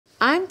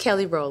I'm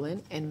Kelly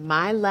Rowland, and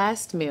my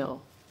last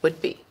meal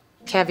would be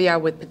caviar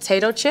with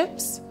potato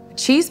chips,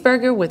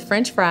 cheeseburger with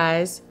french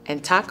fries,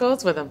 and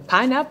tacos with a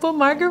pineapple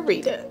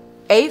margarita,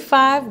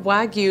 A5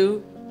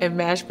 Wagyu, and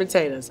mashed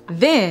potatoes.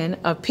 Then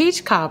a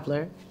peach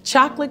cobbler,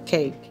 chocolate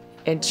cake,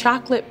 and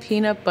chocolate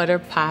peanut butter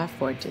pie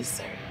for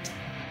dessert.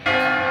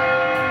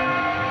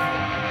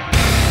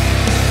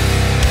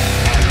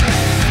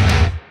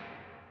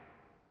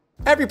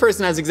 Every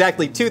person has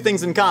exactly two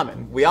things in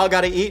common. We all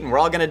gotta eat and we're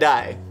all gonna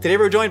die. Today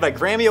we're joined by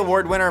Grammy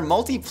Award winner,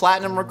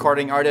 multi-platinum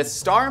recording artist,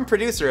 star and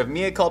producer of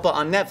Mea Culpa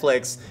on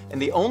Netflix, and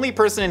the only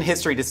person in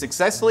history to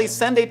successfully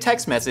send a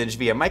text message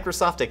via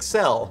Microsoft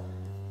Excel.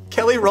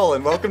 Kelly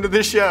Rowland, welcome to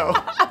the show.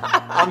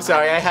 I'm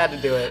sorry, I had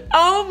to do it.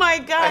 Oh my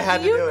God. I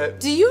had to do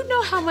it. Do you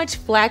know how much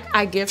flack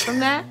I get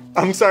from that?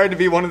 I'm sorry to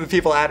be one of the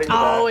people adding to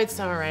that. Oh, it's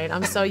all right.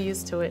 I'm so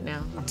used to it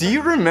now. Do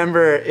you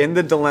remember in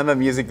the Dilemma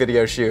music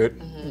video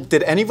shoot,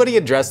 did anybody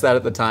address that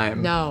at the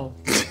time? No.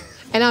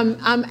 And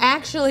I'm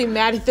actually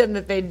mad at them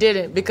that they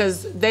didn't,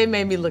 because they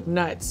made me look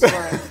nuts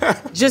for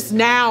just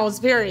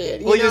now's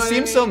period. Well, you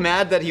seemed so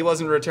mad that he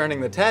wasn't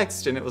returning the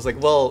text, and it was like,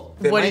 well,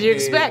 what did you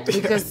expect?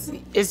 Because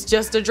it's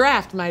just a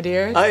draft, my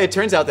dear. It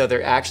turns out, though,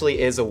 there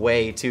actually is a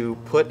way to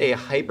put a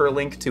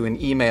hyperlink to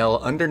an email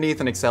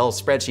underneath an Excel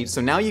spreadsheet, so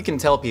now you can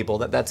tell people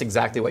that that's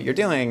exactly what you're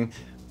doing,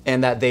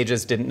 and that they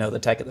just didn't know the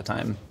tech at the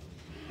time.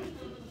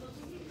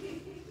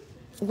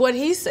 What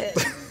he said.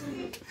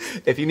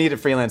 If you need a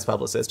freelance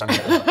publicist, I'm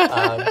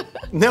here.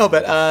 No,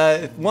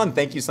 but one,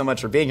 thank you so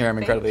much for being here. I'm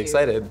incredibly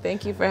excited.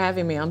 Thank you for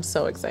having me. I'm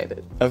so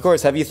excited. Of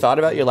course. Have you thought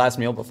about your last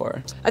meal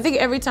before? I think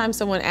every time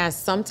someone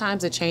asks,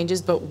 sometimes it changes,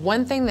 but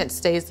one thing that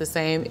stays the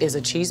same is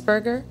a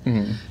cheeseburger,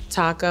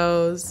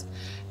 tacos,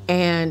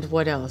 and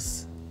what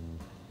else?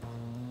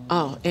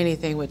 Oh,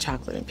 anything with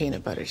chocolate and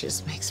peanut butter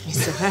just makes me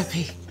so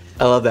happy.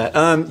 I love that.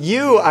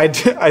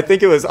 I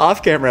think it was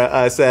off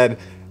camera, said,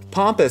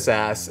 pompous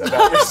ass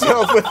about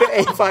yourself with the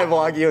A5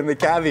 Wagyu and the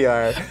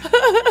caviar.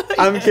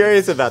 I'm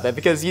curious about that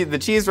because the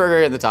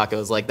cheeseburger and the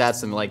tacos, like that's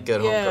some like good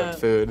home cooked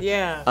food.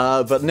 Yeah.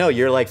 But no,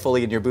 you're like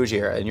fully in your bougie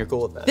era and you're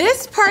cool with that.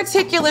 This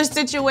particular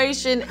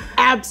situation,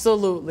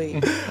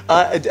 absolutely.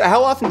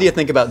 How often do you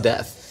think about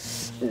death?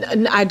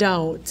 I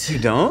don't. You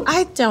don't?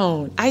 I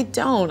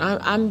don't.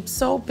 I'm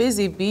so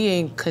busy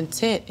being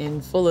content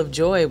and full of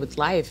joy with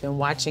life and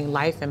watching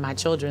life in my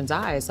children's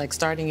eyes, like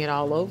starting it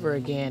all over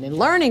again and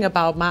learning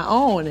about my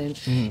own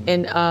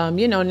and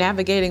you know,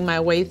 navigating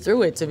my way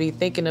through it to be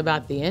thinking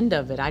about the end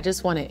of it. I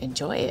just want to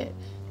enjoy it.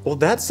 Well,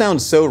 that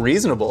sounds so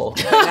reasonable.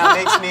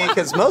 That makes me,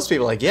 because most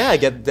people are like, yeah, I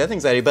get death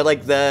anxiety, but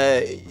like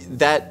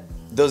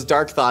those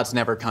dark thoughts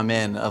never come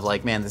in of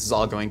like, man, this is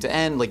all going to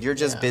end. Like, you're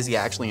just busy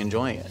actually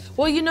enjoying it.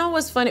 Well, you know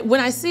what's funny?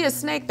 When I see a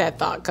snake, that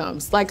thought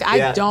comes. Like,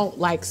 I don't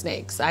like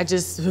snakes. I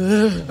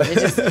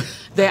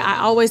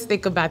always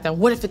think about that.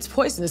 What if it's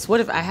poisonous?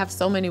 What if I have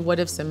so many what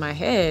ifs in my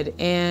head?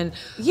 And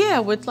yeah,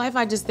 with life,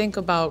 I just think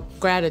about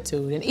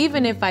gratitude. And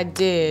even if I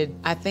did,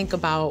 I think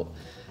about,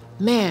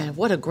 man,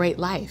 what a great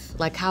life.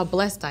 Like, how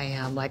blessed I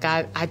am. Like,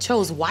 I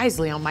chose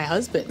wisely on my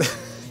husband.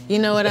 You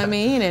know what I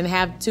mean? And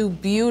have two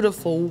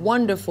beautiful,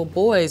 wonderful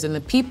boys, and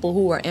the people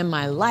who are in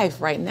my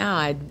life right now,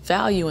 I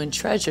value and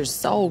treasure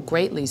so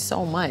greatly,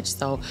 so much.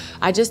 So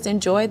I just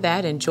enjoy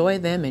that, enjoy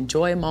them,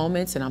 enjoy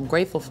moments, and I'm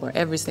grateful for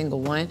every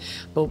single one.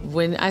 But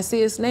when I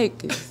see a snake,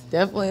 it's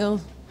definitely,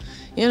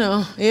 you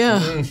know,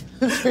 Well,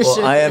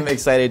 sure. I am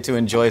excited to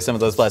enjoy some of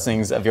those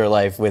blessings of your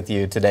life with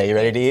you today. You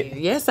ready to eat?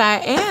 Yes, I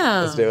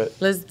am. Let's do it.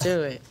 Let's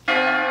do it.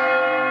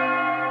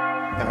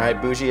 All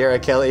right, Bougie Era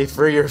Kelly,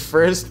 for your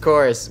first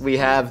course, we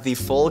have the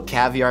full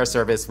caviar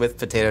service with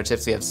potato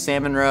chips. We have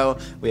salmon roe,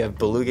 we have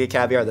beluga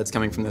caviar that's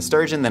coming from the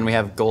sturgeon, then we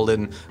have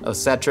golden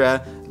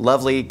ossetra,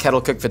 lovely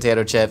kettle-cooked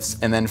potato chips,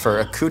 and then for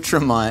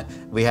accoutrement,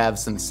 we have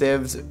some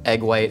sieves,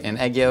 egg white and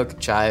egg yolk,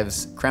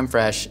 chives, creme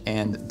fraiche,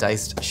 and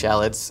diced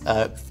shallots.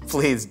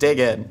 Please dig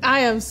in. I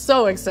am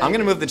so excited. I'm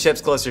gonna move the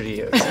chips closer to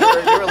you.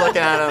 You were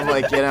looking at them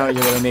like, you know, you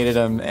really needed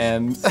them,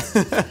 and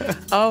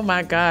oh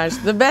my gosh,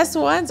 the best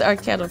ones are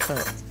kettle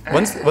cooked.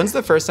 When's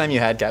the first time you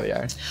had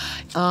caviar?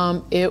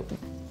 It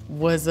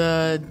was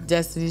a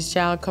Destiny's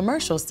Child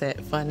commercial set,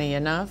 funny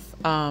enough.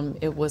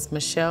 It was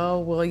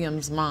Michelle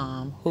Williams'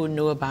 mom who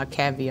knew about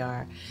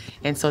caviar.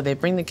 And so they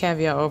bring the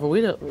caviar over.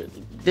 We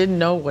didn't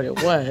know what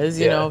it was,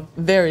 you know,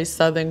 very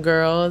Southern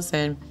girls.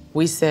 And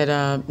we said,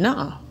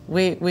 no,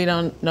 we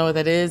don't know what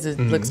that is. It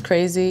looks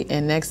crazy.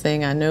 And next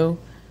thing I knew,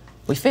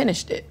 we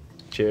finished it.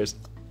 Cheers.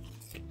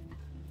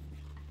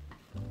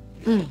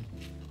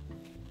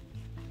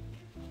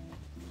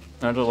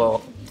 I'm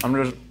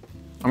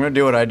gonna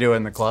do what I do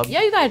in the club.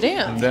 Yeah, you gotta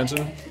dance. I'm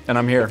dancing, and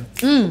I'm here.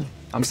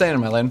 I'm staying in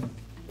my lane.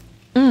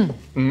 Then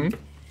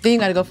you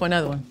gotta go for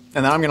another one.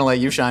 And then I'm gonna let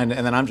you shine,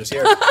 and then I'm just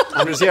here.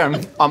 I'm just here.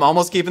 I'm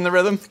almost keeping the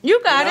rhythm.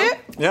 You got it.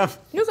 Yeah.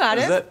 You got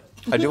it.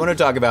 I do want to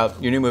talk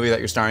about your new movie that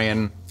you're starring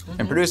in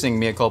and producing,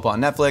 Mea Culpa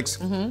on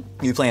Netflix.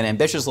 You play an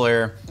ambitious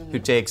lawyer who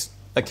takes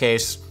a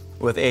case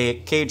with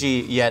a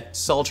cagey yet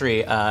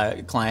sultry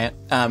client.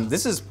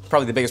 This is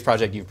probably the biggest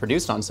project you've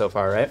produced on so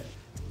far, right?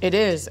 It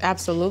is,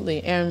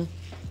 absolutely. And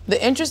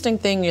The interesting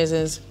thing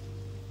is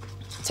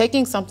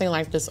taking something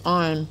like this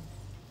on,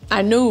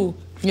 I knew,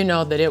 you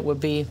know, that it would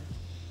be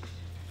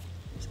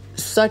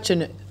such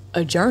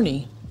a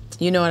journey.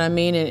 You know what I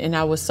mean? And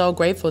I was so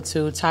grateful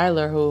to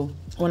Tyler, who,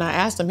 when I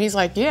asked him, he's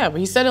like, yeah, but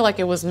he said it like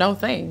it was no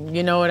thing.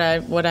 You know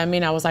what I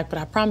mean? I was like, but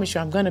I promise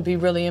you, I'm gonna be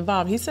really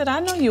involved. He said,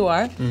 I know you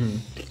are.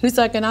 He's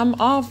like, and I'm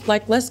off,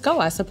 like, let's go,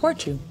 I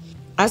support you.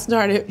 I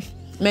started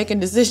making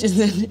decisions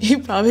and he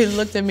probably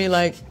looked at me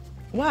like,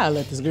 why I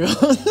let this girl?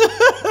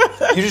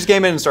 You just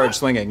came in and started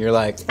swinging. You're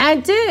like, I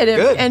did,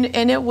 good.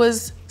 And it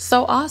was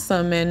so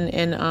awesome,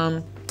 and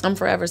I'm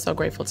forever so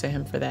grateful to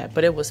him for that,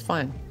 but it was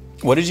fun.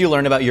 What did you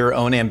learn about your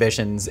own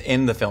ambitions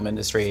in the film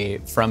industry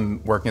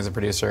from working as a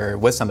producer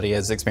with somebody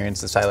as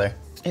experienced as Tyler?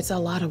 It's a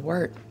lot of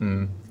work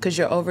because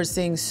you're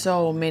overseeing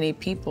so many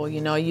people.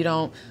 You know, you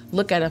don't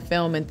look at a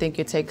film and think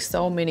it takes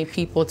so many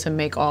people to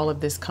make all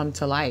of this come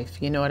to life.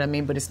 You know what I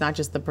mean? But it's not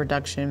just the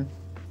production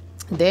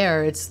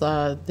there, it's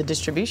the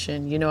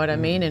distribution, you know what I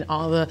mean? And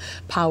all the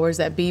powers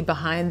that be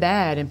behind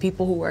that, and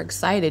people who are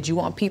excited. You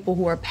want people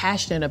who are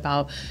passionate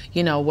about,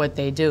 you know, what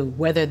they do,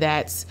 whether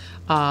that's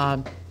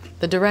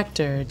the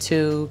director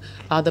to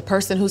the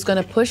person who's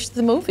gonna push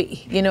the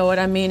movie. You know what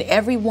I mean?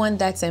 Everyone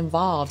that's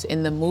involved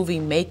in the movie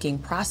making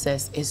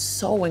process is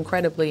so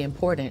incredibly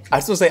important. I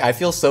was gonna say, I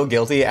feel so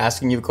guilty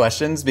asking you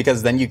questions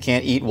because then you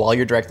can't eat while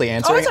you're directly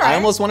answering. it's all right. I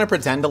almost wanna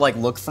pretend to like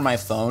look for my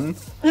phone.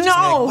 No!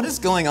 Like, what is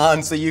going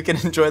on so you can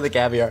enjoy the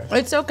caviar?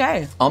 It's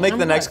okay. I'll make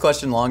the next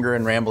question longer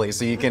and rambly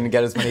so you can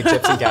get as many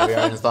chips and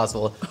caviar as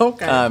possible.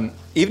 Okay.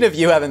 Even if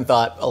you haven't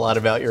thought a lot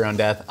about your own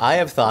death, I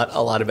have thought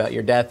a lot about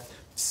your death.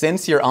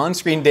 Since your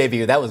on-screen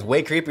debut, that was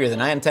way creepier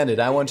than I intended.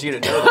 I want you to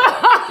know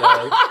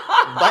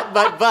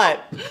that.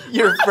 But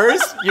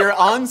your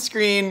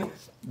on-screen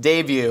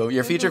debut,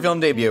 your feature film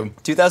debut,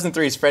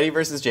 2003's Freddy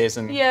vs.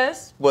 Jason,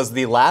 Yes. was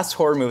the last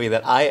horror movie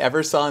that I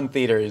ever saw in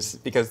theaters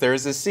because there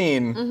is a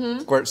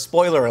scene where,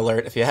 spoiler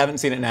alert, if you haven't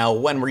seen it now,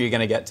 when were you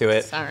gonna get to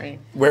it? Sorry.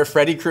 Where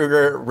Freddy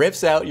Krueger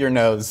rips out your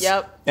nose.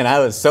 Yep. And I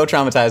was so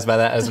traumatized by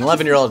that as an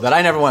 11-year-old that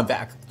I never went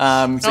back.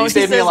 So you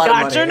saved me a lot of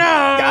money. Got your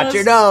nose. Got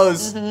your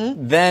nose.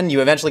 Then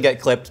you eventually get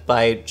clipped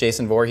by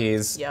Jason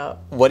Voorhees. Yep.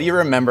 What do you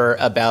remember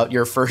about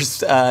your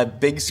first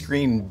big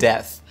screen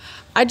death?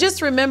 I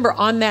just remember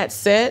on that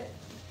set,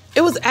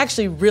 it was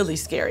actually really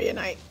scary at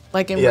night,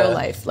 like in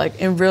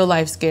real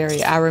life,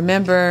 scary. I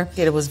remember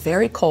it was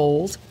very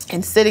cold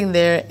and sitting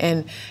there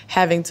and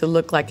having to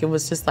look like it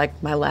was just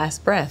like my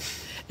last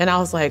breath. And I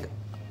was like,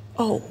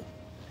 oh,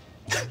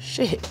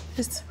 shit,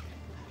 this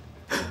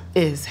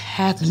is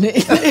happening.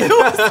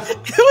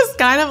 It was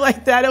kind of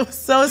like that. It was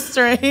so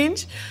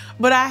strange,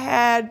 but I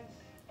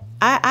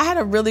had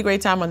a really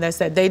great time on that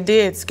set. They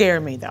did scare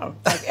me though.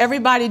 Like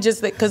everybody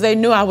just, because they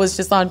knew I was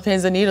just on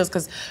pins and needles.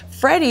 Because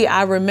Freddie,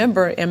 I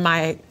remember in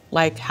my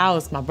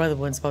house, my brother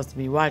wasn't supposed to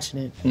be watching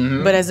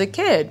it, but as a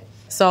kid.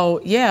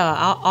 So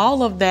yeah,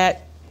 all of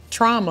that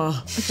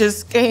trauma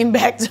just came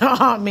back to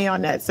haunt me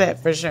on that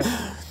set for sure.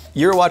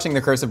 You were watching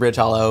The Curse of Bridge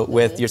Hollow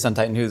with your son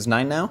Titan, who's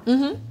 9 now,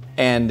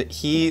 and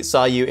he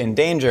saw you in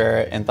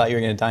danger and thought you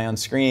were going to die on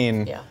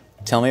screen. Yeah.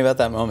 Tell me about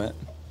that moment.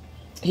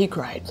 He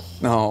cried.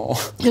 No.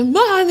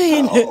 Mommy,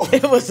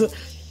 it was.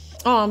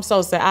 Oh, I'm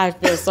so sad. I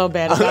feel so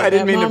bad about I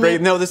didn't that mean moment. to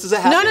breathe. No, this is a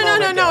happy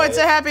moment. No. It's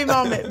a happy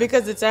moment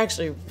because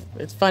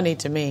it's funny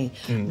to me.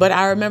 But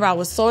I remember I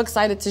was so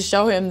excited to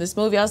show him this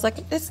movie. I was like,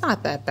 it's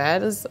not that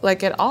bad. It's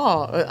like at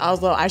all.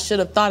 I should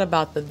have thought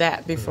about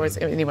that before.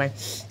 Anyway,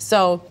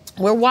 so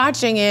we're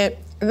watching it,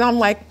 and I'm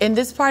like, and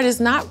this part is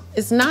not.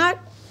 It's not,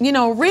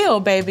 real,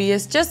 baby.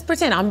 It's just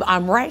pretend.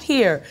 I'm right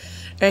here,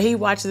 and he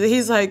watches it.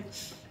 He's like,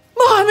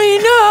 Mommy,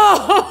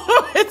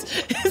 no!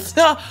 It's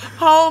the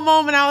whole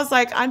moment. I was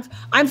like,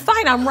 I'm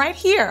fine. I'm right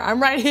here.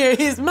 I'm right here.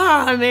 He's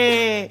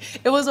Mommy.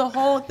 It was a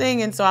whole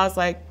thing, and so I was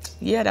like,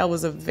 yeah, that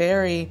was a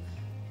very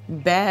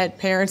bad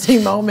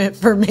parenting moment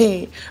for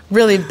me.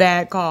 Really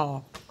bad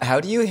call. How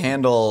do you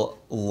handle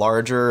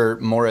larger,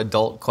 more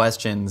adult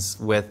questions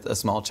with a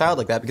small child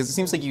like that? Because it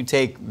seems like you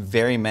take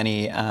very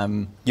many,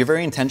 you're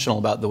very intentional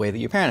about the way that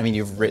you parent. I mean,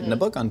 you've written a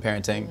book on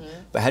parenting,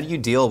 but how do you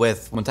deal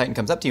with when Titan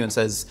comes up to you and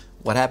says,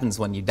 what happens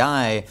when you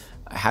die?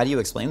 How do you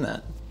explain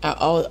that?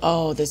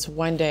 This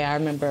one day I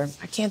remember,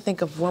 I can't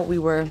think of what we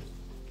were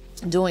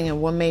doing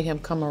and what made him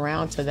come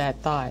around to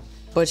that thought.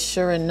 But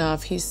sure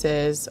enough, he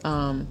says,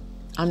 I'm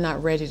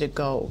not ready to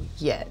go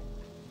yet.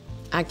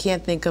 I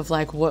can't think of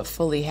what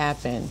fully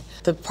happened.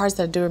 The parts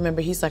that I do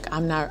remember, he's like,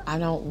 I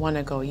don't want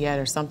to go yet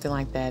or something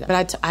like that.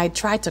 But I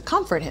tried to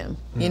comfort him,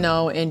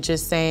 and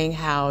just saying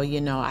how,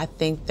 I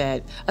think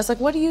that, I was like,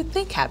 what do you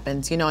think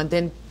happens? And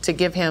then to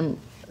give him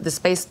the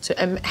space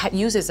to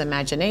use his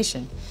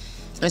imagination.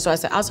 And so I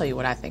said, I'll tell you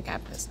what I think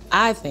happens.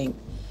 I think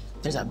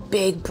there's a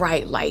big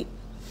bright light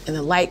and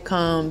the light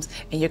comes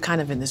and you're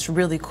kind of in this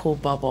really cool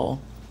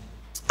bubble.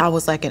 I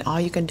was like, and all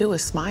you can do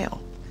is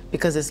smile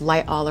because it's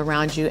light all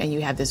around you and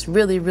you have this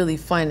really, really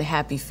fun,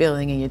 happy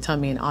feeling in your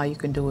tummy and all you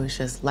can do is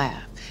just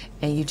laugh.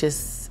 And you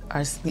just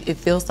it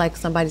feels like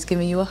somebody's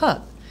giving you a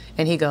hug.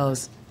 And he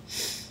goes,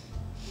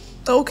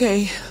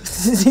 okay.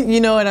 You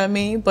know what I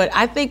mean? But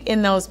I think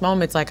in those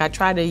moments, like I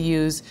try to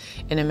use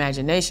an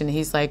imagination.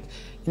 He's like,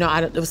 you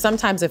know,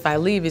 sometimes if I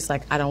leave, he's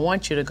like, I don't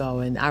want you to go.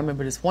 And I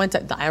remember this one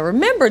time, I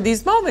remember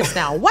these moments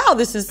now. Wow,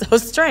 this is so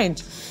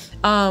strange.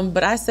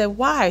 But I said,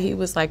 why? He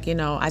was like, you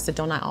know, I said,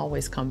 don't I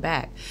always come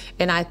back?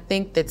 And I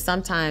think that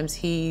sometimes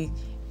he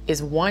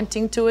is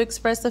wanting to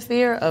express a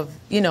fear of,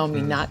 you know,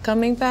 me not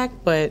coming back,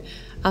 but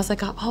I was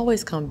like, I'll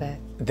always come back.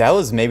 That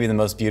was maybe the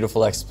most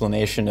beautiful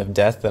explanation of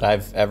death that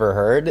I've ever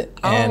heard.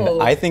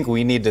 And I think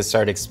we need to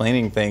start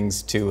explaining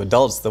things to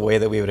adults the way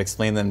that we would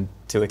explain them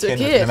to a kid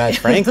with MS,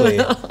 frankly.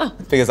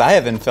 Because I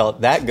haven't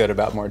felt that good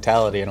about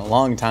mortality in a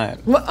long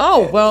time.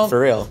 Well. For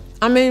real.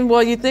 I mean,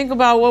 well, you think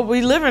about what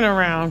we living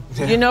around.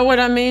 Yeah. You know what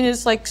I mean?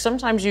 It's like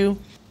sometimes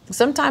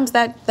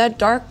that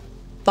dark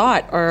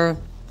thought or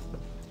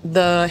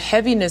the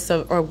heaviness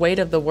or weight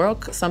of the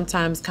world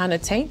sometimes kind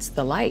of taints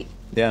the light.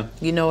 Yeah.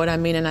 You know what I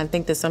mean? And I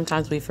think that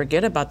sometimes we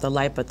forget about the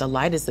light, but the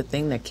light is the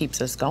thing that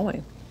keeps us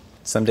going.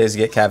 Some days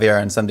you get caviar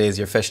and some days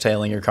you're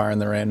fishtailing your car in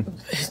the rain.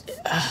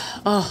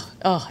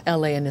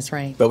 LA in this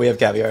rain. But we have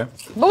caviar.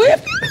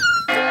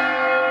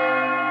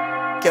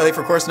 Kelly,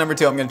 for course number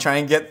 2, I'm gonna try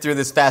and get through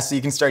this fast so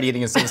you can start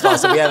eating as soon as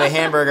possible. We have a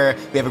hamburger,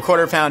 we have a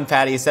 1/4 pound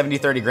patty,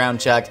 70-30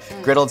 ground chuck,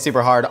 griddled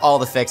super hard, all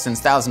the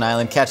fixins, Thousand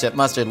Island, ketchup,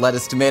 mustard,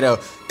 lettuce, tomato,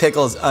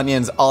 pickles,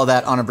 onions, all of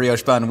that on a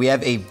brioche bun. We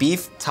have a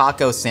beef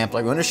taco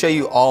sampler. We want to show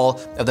you all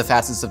of the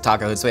facets of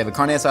tacohood. So we have a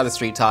carne asada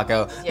street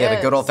taco, we have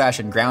a good old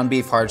fashioned ground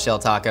beef hard shell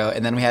taco,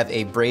 and then we have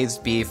a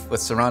braised beef with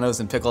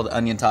serranos and pickled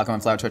onion taco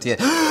and flour tortilla.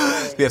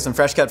 We have some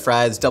fresh cut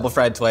fries, double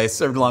fried twice,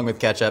 served along with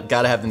ketchup.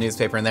 Gotta have the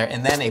newspaper in there.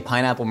 And then a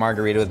pineapple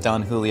margarita with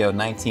Don Julio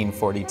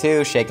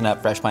 1942, shaken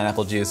up fresh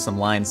pineapple juice, some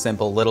lime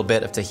simple, little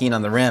bit of tahini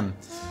on the rim.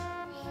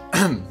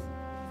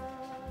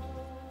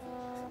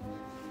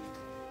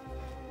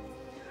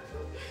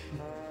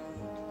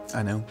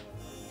 I know.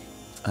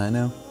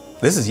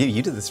 This is you.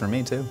 You did this for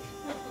me too.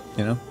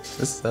 You know,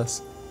 this is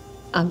us.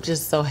 I'm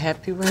just so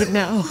happy right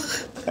now.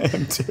 I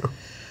am too.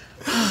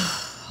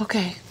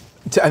 Okay.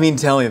 I mean,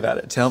 tell me about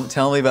it.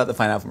 Tell me about the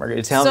pineapple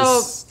margarita.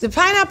 The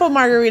pineapple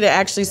margarita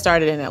actually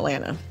started in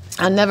Atlanta.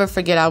 I'll never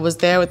forget, I was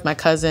there with my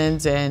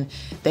cousins and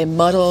they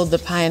muddled the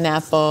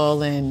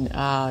pineapple and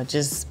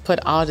just put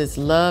all this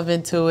love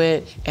into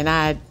it. And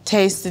I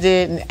tasted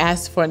it and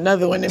asked for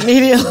another one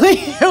immediately.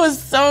 It was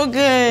so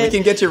good. We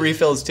can get you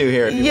refills too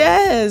here.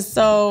 Yes,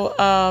 so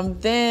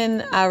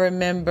then I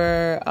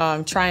remember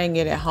trying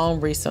it at home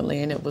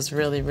recently and it was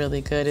really,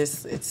 really good.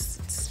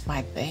 It's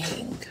my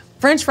thing.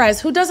 French fries,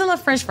 who doesn't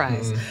love French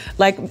fries?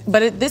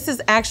 This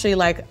is actually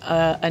like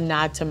a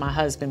nod to my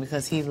husband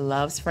because he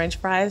loves French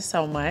fries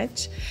so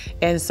much.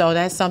 And so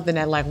that's something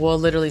that like we'll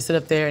literally sit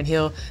up there and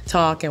he'll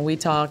talk and we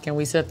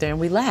sit up there and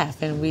we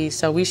laugh. And we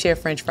share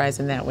French fries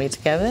in that way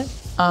together.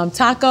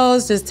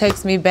 Tacos just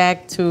takes me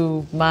back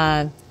to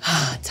my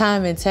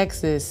time in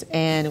Texas,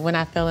 and when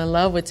I fell in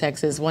love with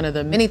Texas, one of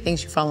the many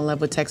things you fall in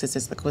love with Texas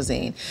is the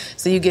cuisine.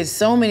 So you get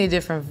so many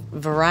different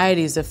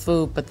varieties of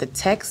food, but the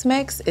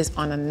Tex-Mex is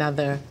on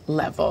another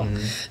level.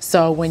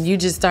 So when you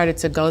just started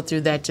to go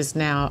through that just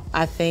now,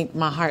 I think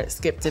my heart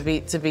skipped a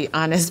beat, to be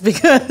honest,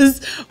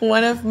 because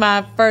one of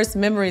my first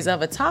memories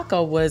of a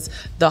taco was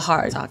the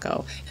hard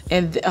taco.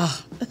 And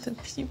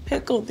you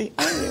pickled the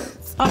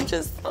onions. I'm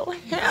just so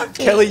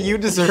happy. Kelly, you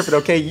deserve it,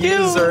 okay? You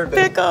deserve it.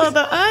 Pickle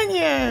the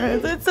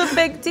onions. It's a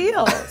big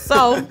deal.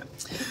 So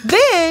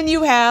then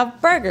you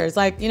have burgers.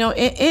 Like, you know,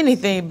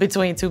 anything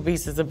between two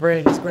pieces of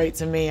bread is great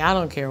to me. I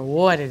don't care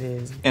what it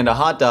is. And a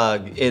hot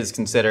dog is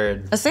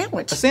considered... a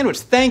sandwich. A sandwich,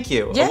 thank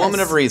you. Yes. A woman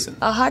of reason.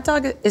 A hot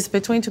dog is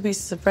between two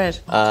pieces of bread.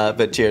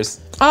 But cheers.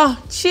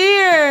 Oh,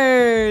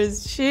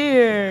 cheers.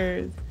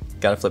 Cheers.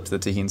 Gotta flip to the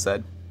tahini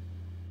side.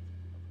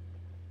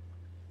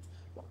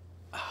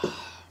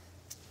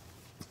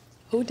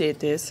 Who did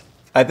this?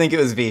 I think it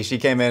was V. She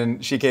came in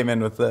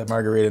with the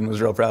margarita and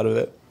was real proud of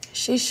it.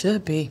 She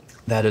should be.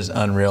 That is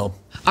unreal.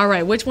 All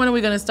right, which one are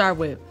we gonna start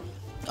with?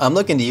 I'm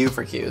looking to you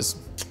for cues.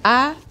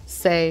 I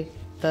say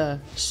the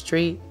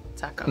street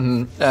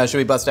taco. Should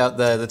we bust out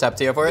the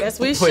tapatio for it? Yes,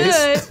 we Please?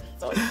 should.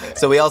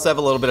 So we also have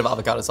a little bit of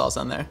avocado sauce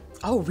on there.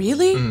 Oh,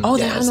 really? Oh,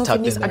 Yeah, I don't it's know if tucked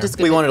it needs, in I there. just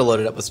We wanted to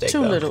load it up with steak,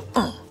 too though. little.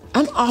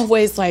 I'm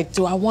always like,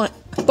 do I want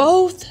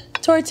both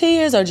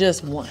tortillas or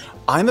just one?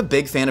 I'm a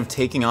big fan of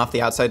taking off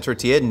the outside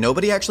tortilla.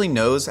 Nobody actually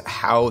knows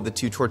how the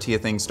two tortilla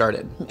thing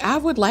started. I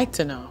would like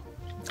to know.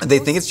 They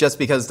think it's just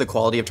because the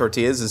quality of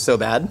tortillas is so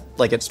bad,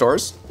 like at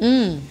stores.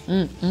 Kelly.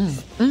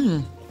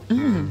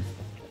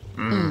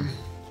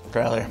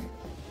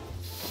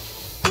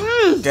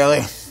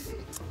 Kelly.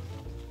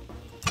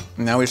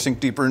 Now we sink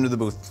deeper into the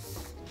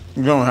booth.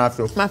 You don't have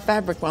to. My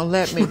fabric won't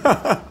let me.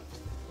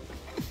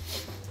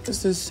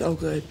 This is so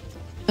good.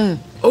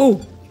 Oh,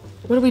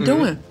 what are we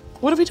doing?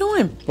 What are we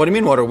doing? What do you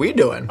mean, what are we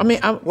doing? I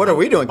mean, what are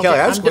we doing? Kelly,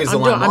 I've squeezed the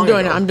line long ago.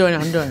 I'm doing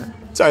it.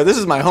 Sorry, this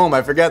is my home.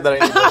 I forget that I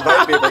need to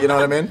invite people, you know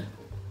what I mean?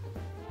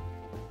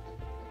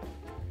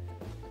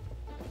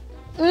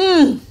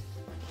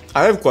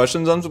 I have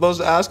questions I'm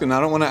supposed to ask, and I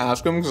don't want to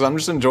ask them because I'm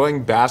just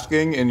enjoying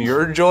basking in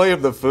your joy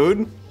of the food,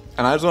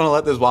 and I just want to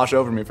let this wash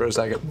over me for a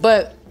second.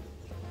 But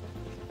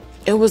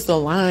It was the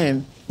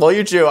line. While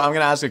you chew, I'm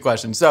gonna ask you a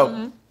question.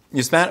 So,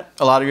 you spent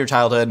a lot of your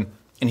childhood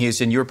in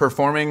Houston. You were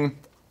performing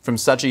from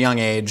such a young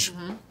age.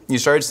 You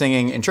started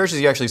singing in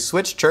churches. You actually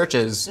switched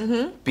churches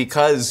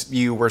because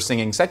you were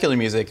singing secular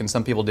music, and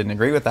some people didn't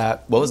agree with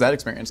that. What was that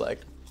experience like?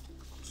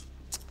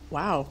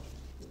 Wow.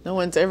 No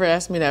one's ever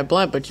asked me that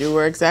blunt, but you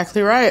were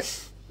exactly right.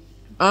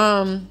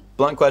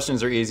 Blunt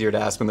questions are easier to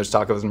ask when there's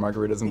tacos and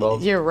margaritas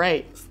involved. You're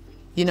right.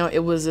 You know, it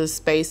was a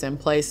space and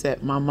place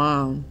that my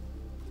mom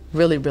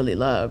really, really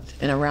loved.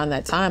 And around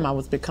that time, I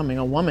was becoming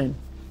a woman.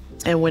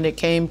 And when it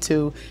came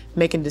to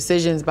making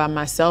decisions by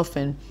myself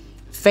and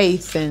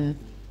faith and,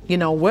 you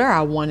know, where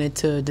I wanted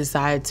to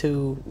decide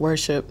to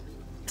worship,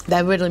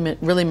 that really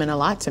meant a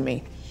lot to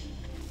me.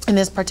 And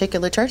this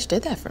particular church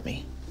did that for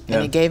me.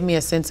 And it gave me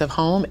a sense of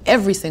home.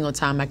 Every single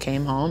time I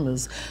came home, it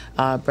was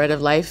Bread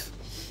of Life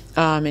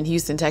in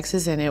Houston,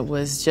 Texas. And it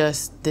was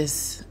just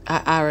this,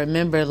 I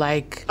remember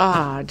like,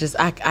 I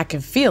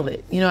can feel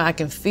it. You know, I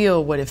can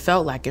feel what it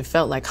felt like. It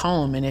felt like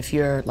home. And if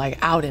you're like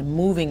out and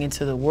moving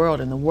into the world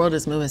and the world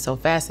is moving so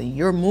fast and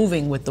you're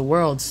moving with the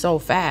world so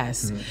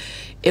fast,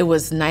 it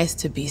was nice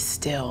to be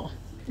still.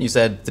 You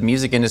said the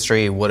music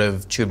industry would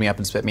have chewed me up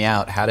and spit me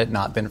out had it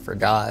not been for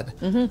God.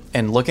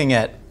 And looking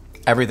at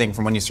everything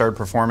from when you started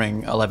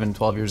performing 11,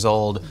 12 years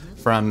old,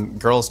 from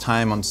Girls'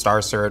 Time on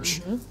Star Search,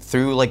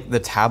 through like the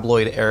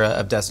tabloid era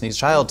of Destiny's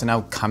Child to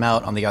now come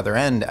out on the other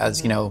end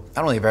as, you know,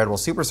 not only a veritable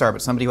superstar,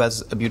 but somebody who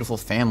has a beautiful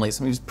family,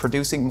 somebody who's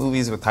producing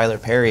movies with Tyler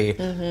Perry.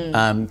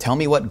 Tell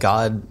me what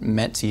God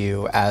meant to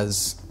you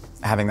as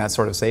having that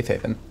sort of safe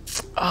haven.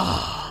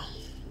 Oh,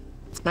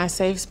 my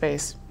safe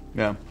space.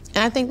 Yeah.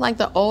 And I think like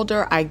the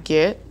older I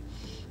get,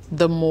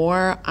 the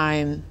more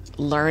I'm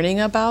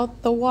learning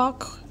about the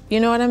walk. You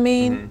know what I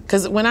mean?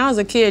 Because when I was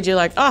a kid, you're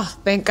like, oh,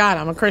 thank God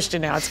I'm a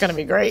Christian now. It's going to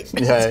be great.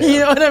 You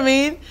know what I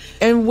mean?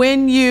 And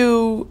when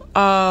you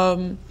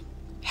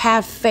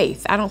have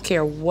faith, I don't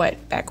care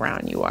what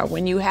background you are,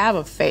 when you have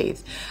a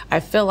faith,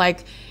 I feel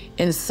like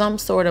in some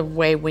sort of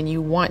way, when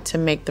you want to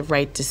make the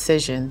right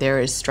decision, there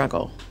is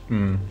struggle.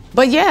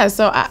 But yeah,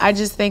 so I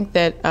just think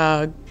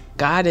that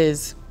God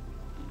is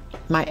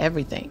my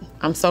everything.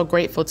 I'm so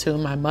grateful to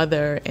my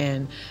mother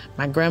and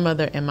my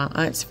grandmother and my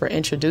aunts for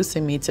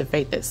introducing me to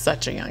faith at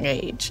such a young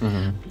age.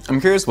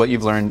 I'm curious what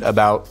you've learned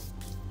about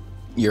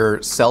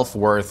your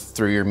self-worth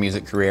through your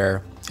music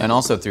career and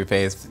also through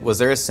faith. Was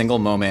there a single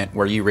moment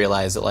where you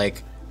realized that,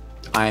 like,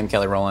 I am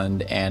Kelly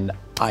Rowland and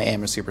I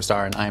am a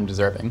superstar and I am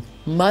deserving?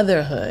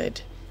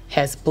 Motherhood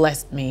has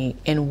blessed me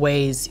in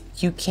ways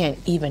you can't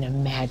even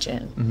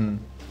imagine.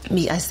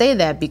 I say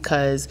that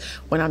because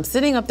when I'm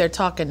sitting up there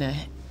talking to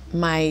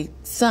my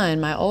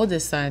son, my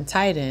oldest son,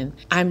 Titan,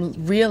 I'm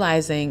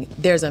realizing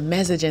there's a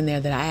message in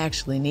there that I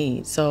actually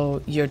need.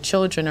 So your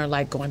children are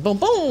like going boom,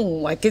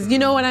 boom, like, you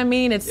know what I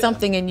mean? It's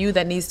something in you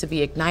that needs to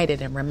be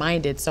ignited and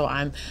reminded. So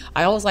I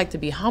always like to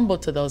be humble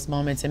to those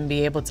moments and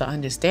be able to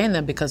understand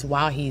them, because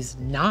while he's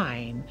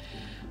 9,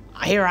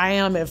 here I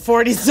am at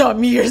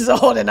 40-something years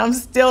old and I'm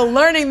still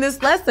learning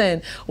this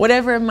lesson,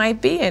 whatever it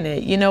might be in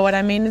it. You know what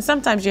I mean? And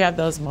sometimes you have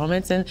those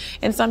moments and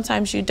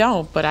sometimes you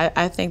don't. But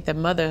I think that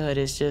motherhood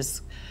is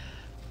just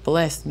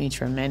blessed me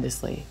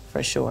tremendously,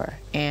 for sure.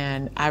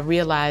 And I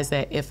realize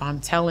that if I'm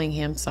telling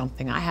him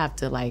something, I have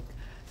to like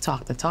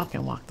talk the talk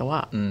and walk the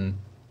walk.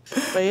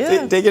 But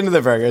yeah. Dig into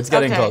the burger. It's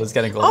getting cold. It's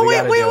getting cold. Oh,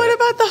 wait, what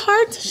about the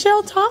hard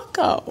shell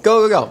taco?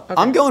 Go. Okay.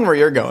 I'm going where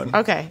you're going.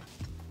 Okay.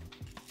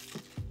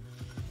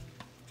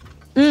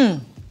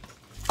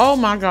 Oh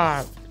my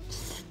God.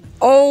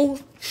 Oh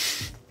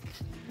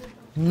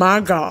my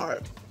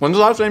God. When's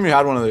the last time you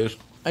had one of these?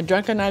 A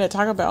drunken night at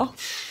Taco Bell?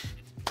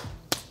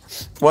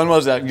 When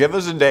was that? Give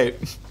us a date.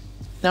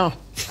 No.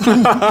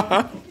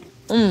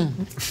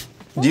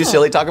 Do you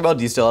still eat Taco Bell?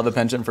 Do you still have a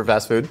penchant for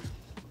fast food?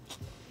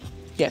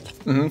 Yes.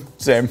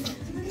 Same.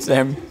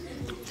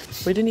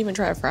 We didn't even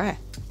try a fry.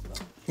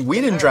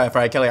 We didn't try a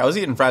fry, Kelly. I was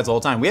eating fries the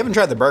whole time. We haven't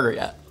tried the burger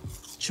yet.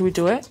 Should we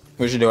do it?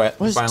 We should do it.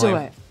 Let's finally. do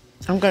it.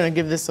 I'm gonna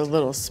give this a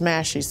little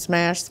smashy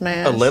smash.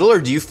 A little, or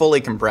do you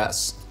fully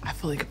compress? I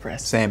fully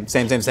compress. Same.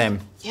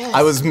 Yes.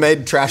 I was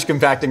mid-trash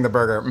compacting the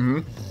burger.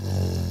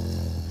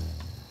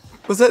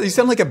 What's that? You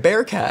sound like a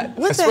bear cat.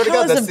 What the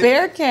hell is a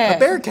bear cat? A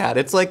bear cat.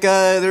 It's like,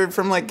 they're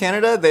from like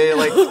Canada. They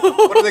like,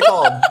 what are they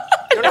called?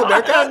 You don't know a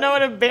bear cat? I don't know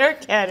what a bear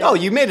cat is. Oh,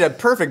 you made a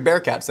perfect bear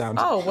cat sound.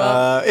 Oh,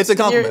 well. It's a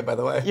compliment, by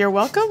the way. You're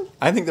welcome.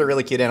 I think they're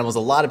really cute animals. A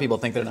lot of people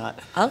think they're not.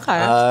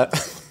 Okay.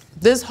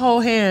 This whole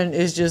hand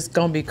is just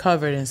gonna be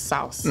covered in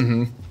sauce.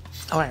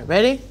 All right,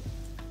 ready?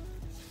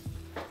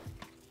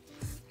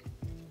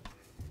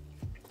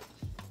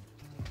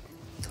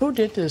 Who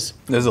did this?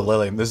 This is a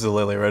Lily. This is a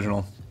Lily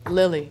original.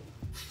 Lily.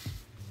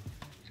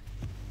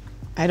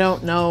 I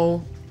don't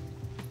know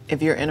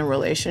if you're in a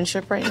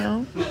relationship right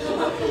now,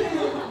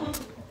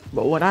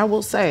 but what I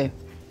will say,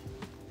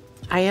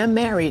 I am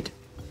married.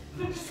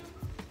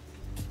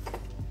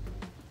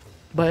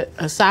 But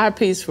a side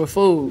piece for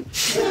food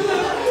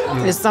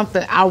is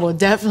something I will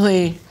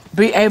definitely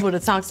be able to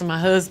talk to my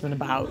husband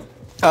about.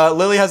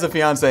 Lily has a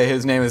fiance.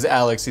 His name is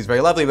Alex. He's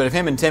very lovely. But if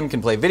him and Tim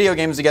can play video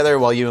games together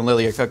while you and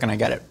Lily are cooking, I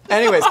get it.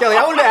 Anyways, Kelly,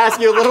 I wanted to ask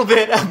you a little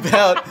bit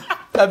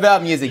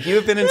about music.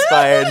 You've been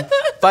inspired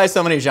by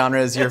so many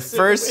genres. Your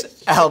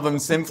first album,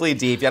 Simply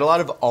Deep, you had a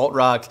lot of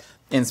alt-rock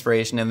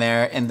inspiration in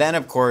there. And then,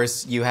 of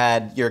course, you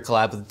had your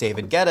collab with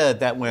David Guetta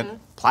that went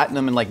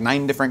platinum in like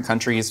 9 different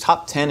countries,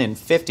 top 10 in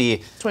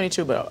 50.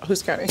 22, but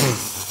who's counting?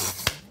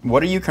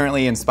 What are you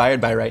currently inspired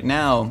by right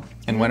now,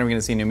 and when are we going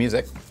to see new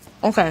music?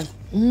 Okay.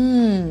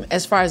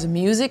 As far as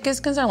music is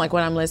concerned, like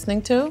what I'm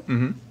listening to,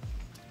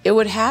 it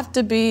would have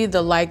to be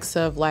the likes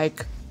of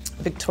like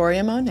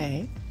Victoria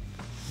Monet.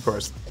 Of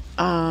course.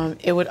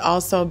 It would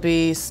also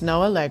be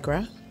Snow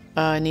Allegra,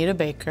 Anita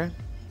Baker.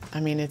 I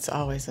mean, it's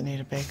always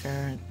Anita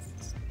Baker.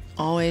 It's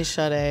always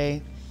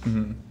Sade.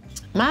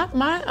 My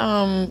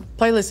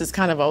playlist is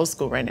kind of old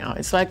school right now.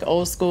 It's like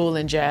old school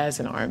and jazz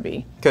and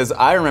R&B. Because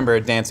I remember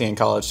dancing in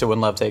college to When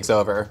Love Takes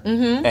Over.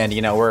 And,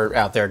 you know, we're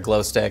out there,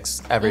 glow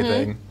sticks,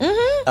 everything.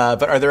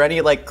 But are there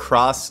any, like,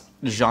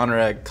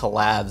 cross-genre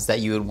collabs that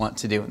you would want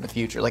to do in the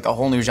future? Like a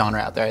whole new genre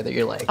out there that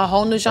you're like... A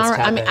whole new genre?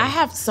 I mean, I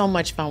have so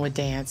much fun with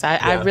dance.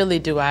 I really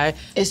do.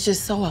 It's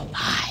just so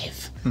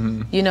alive.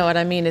 You know what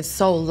I mean? It's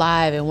so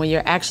live, and when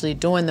you're actually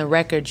doing the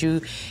record,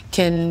 you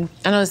can...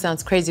 I know it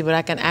sounds crazy, but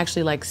I can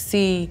actually, like,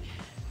 see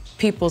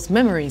people's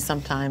memories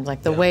sometimes,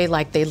 like the way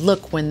like they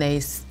look when they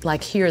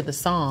like hear the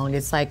song.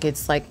 It's like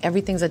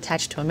everything's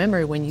attached to a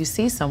memory when you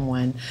see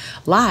someone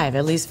live.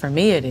 At least for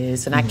me, it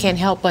is, and I can't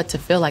help but to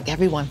feel like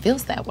everyone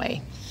feels that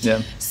way.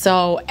 Yeah.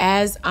 So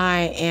as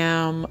I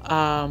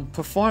am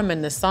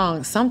performing the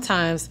song,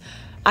 sometimes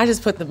I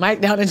just put the mic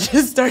down and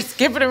just start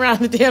skipping around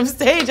the damn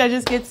stage. I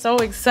just get so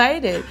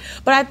excited.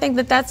 But I think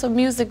that that's what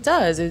music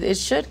does. It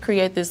should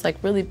create this like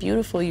really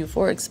beautiful,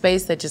 euphoric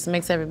space that just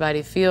makes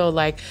everybody feel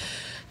like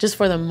just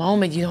for the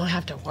moment, you don't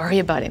have to worry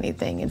about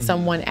anything, and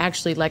someone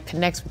actually like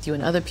connects with you,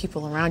 and other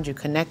people around you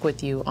connect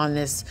with you on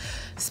this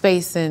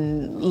space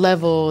and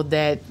level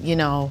that, you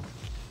know,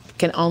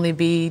 can only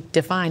be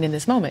defined in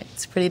this moment.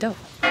 It's pretty dope.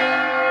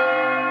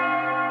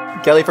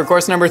 Kelly, for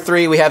course number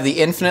 3, we have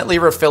the infinitely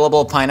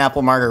refillable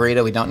pineapple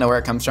margarita. We don't know where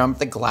it comes from.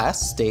 The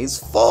glass stays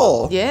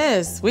full.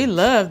 Yes, we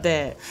love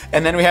that.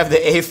 And then we have the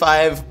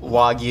A5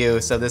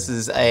 Wagyu. So this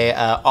is a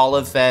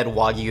olive-fed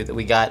Wagyu that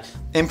we got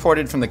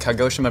imported from the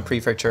Kagoshima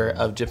Prefecture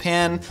of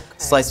Japan.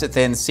 Sliced it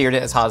thin, seared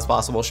it as hot as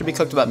possible. Should be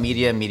cooked about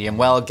medium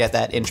well. Get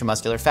that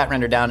intramuscular fat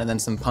render down, and then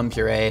some plum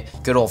puree,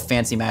 good old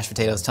fancy mashed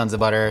potatoes, tons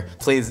of butter.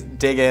 Please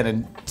dig in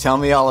and tell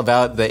me all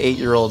about the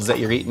 8-year-olds that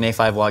you're eating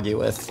A5 Wagyu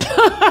with.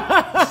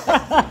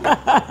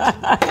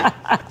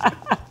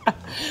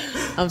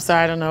 I'm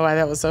sorry, I don't know why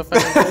that was so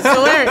funny. It's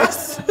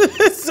hilarious.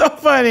 It's so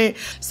funny.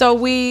 So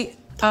we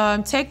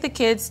take the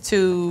kids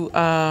to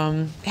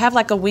have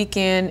like a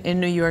weekend in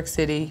New York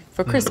City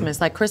for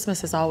Christmas. Like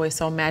Christmas is always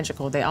so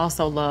magical. They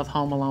also love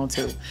Home Alone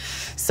too.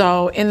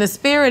 So in the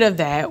spirit of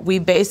that, we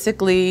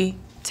basically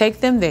take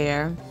them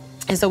there.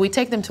 And so we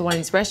take them to one of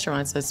these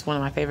restaurants. It's one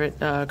of my favorite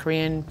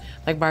Korean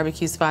like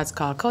barbecue spots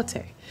called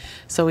Kote.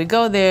 So we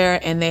go there,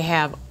 and they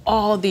have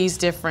all these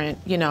different,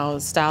 you know,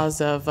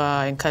 styles of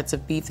and cuts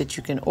of beef that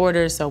you can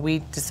order. So we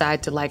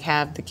decide to like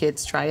have the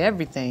kids try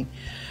everything.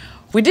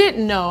 I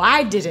didn't know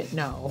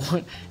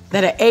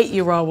that an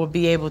 8-year-old would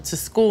be able to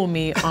school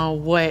me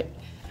on what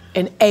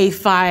an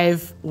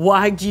A5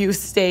 Wagyu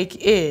steak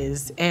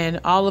is. And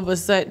all of a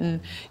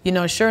sudden, you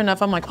know, sure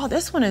enough, I'm like, oh,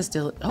 this one is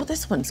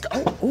this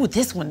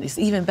one is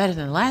even better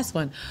than the last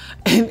one.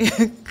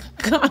 And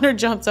Connor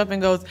jumps up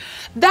and goes,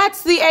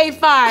 that's the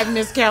A5,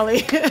 Miss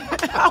Kelly.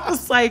 I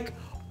was like,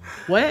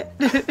 what?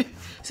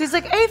 She's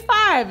like,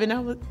 A5. And I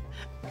was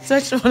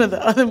such one of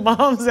the other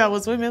moms that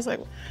was with me. I was like,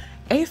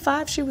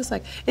 A5? She was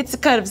like, it's a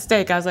cut of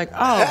steak. I was like,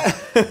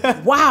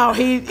 oh, wow,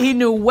 he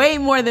knew way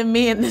more than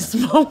me in this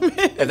moment.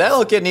 If that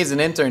little kid needs an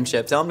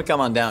internship, tell him to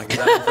come on down, because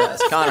I'm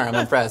impressed. Connor, I'm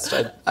impressed.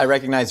 I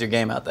recognize your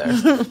game out there.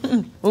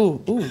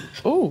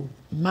 Ooh,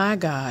 my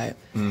God.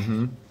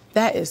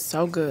 That is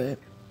so good.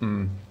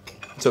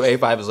 So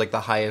A5 is like the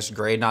highest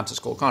grade, not to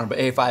school Connor, but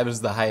A5 is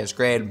the highest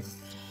grade.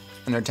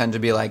 And there tend to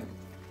be like,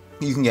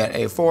 you can get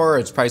A4,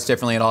 it's priced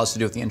differently, it all has to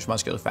do with the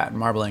intramuscular fat and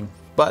marbling.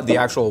 But the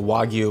actual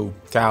Wagyu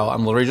cow,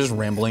 I'm literally just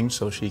rambling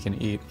so she can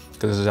eat,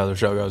 because this is how the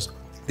show goes.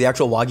 The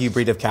actual Wagyu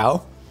breed of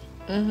cow,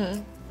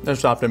 they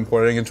stopped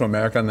importing into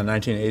America in the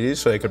 1980s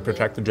so they could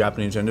protect the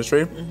Japanese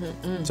industry.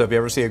 So if you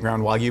ever see a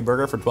ground Wagyu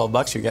burger for 12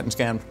 bucks, you're getting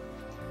scammed.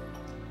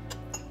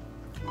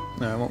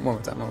 No, one more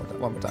time.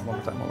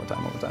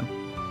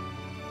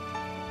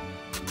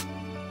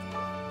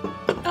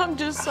 I'm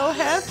just so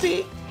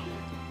happy.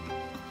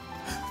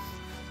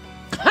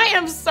 I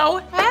am so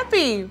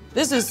happy.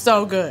 This is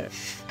so good.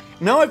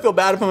 Now I feel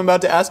bad if I'm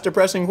about to ask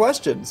depressing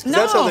questions, because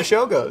that's how the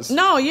show goes.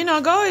 No, you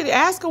know, go ahead,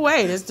 ask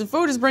away. The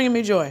food is bringing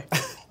me joy.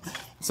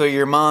 So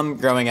your mom,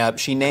 growing up,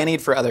 she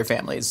nannied for other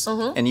families,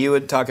 and you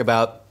would talk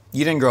about,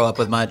 you didn't grow up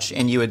with much,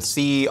 and you would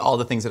see all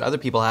the things that other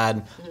people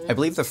had. I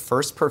believe the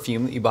first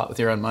perfume that you bought with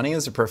your own money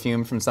is a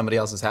perfume from somebody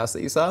else's house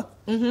that you saw.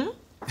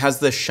 Has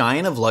the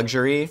shine of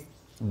luxury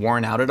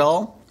worn out at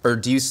all, or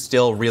do you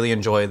still really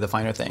enjoy the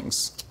finer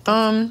things?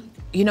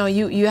 you know,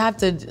 you have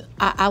to,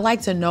 I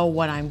like to know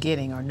what I'm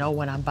getting or know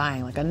what I'm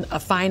buying. Like a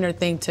finer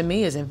thing to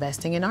me is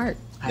investing in art.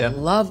 I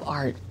love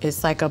art.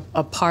 It's like a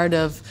part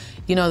of,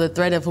 you know, the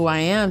thread of who I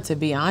am, to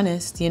be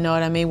honest. You know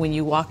what I mean? When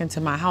you walk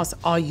into my house,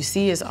 all you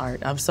see is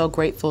art. I'm so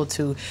grateful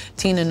to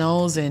Tina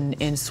Knowles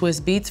and Swiss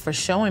Beats for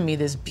showing me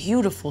this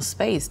beautiful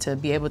space to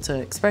be able to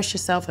express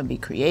yourself and be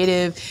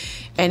creative.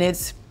 And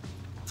it's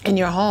in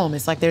your home.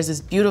 It's like there's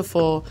this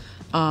beautiful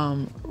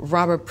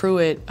Robert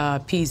Pruitt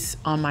piece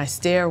on my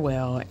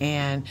stairwell,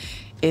 and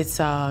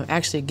it's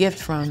actually a gift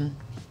from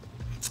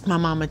my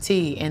mama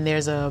T, and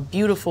there's a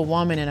beautiful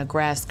woman in a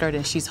grass skirt,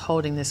 and she's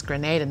holding this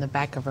grenade in the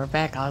back of her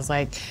back. I was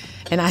like,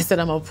 and I said,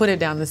 I'm gonna put it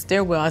down the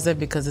stairwell. I said,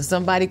 because if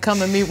somebody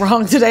come at me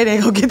wrong today, they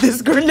gonna get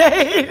this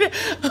grenade.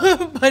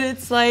 But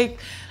it's like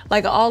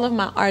all of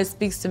my art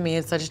speaks to me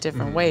in such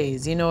different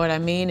ways, you know what I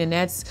mean? And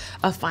that's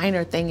a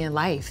finer thing in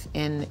life,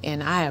 and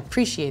I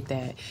appreciate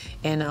that.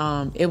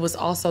 And it was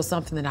also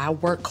something that I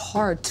work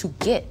hard to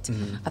get.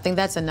 I think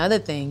that's another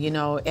thing, you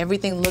know,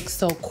 everything looks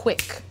so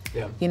quick,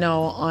 you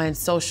know, on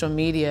social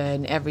media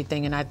and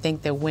everything. And I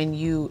think that when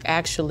you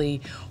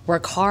actually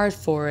work hard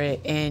for it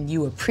and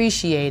you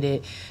appreciate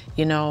it,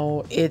 you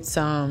know, it's,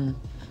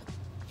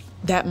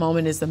 that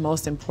moment is the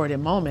most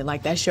important moment.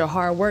 Like, that's your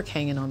hard work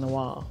hanging on the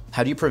wall.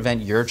 How do you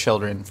prevent your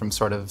children from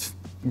sort of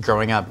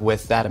growing up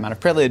with that amount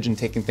of privilege and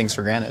taking things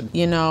for granted?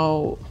 You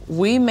know,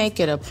 we make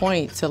it a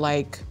point to,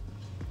 like,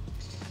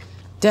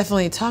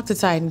 definitely talk to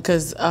Titan,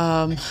 because,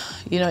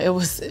 you know, it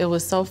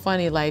was so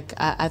funny. Like,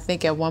 I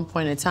think at one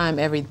point in time,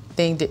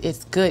 everything that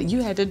it's good.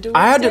 You had to do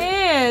a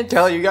dance.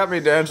 Kelly, you got me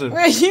dancing.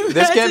 Right,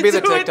 this can't be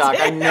the TikTok.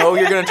 I know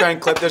you're gonna try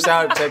and clip this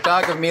out of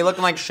TikTok of me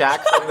looking like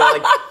Shaq from the,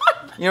 like,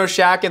 you know,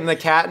 Shaq and the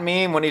cat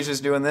meme when he's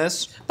just doing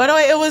this? By the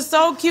way, it was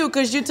so cute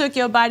because you took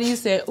your body, you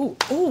said, ooh,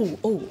 ooh,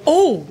 ooh,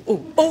 ooh,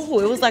 ooh, ooh.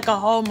 It was like a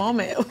whole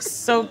moment. It was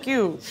so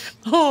cute.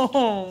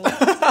 Oh.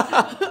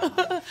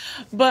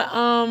 But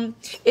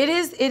it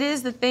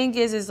is, the thing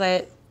is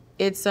that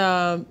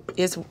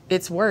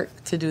it's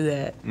work to do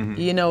that.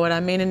 You know what I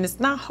mean? And it's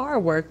not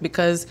hard work,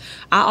 because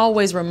I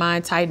always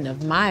remind Titan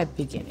of my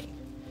beginning.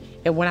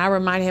 And when I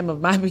remind him of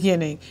my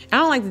beginning, I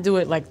don't like to do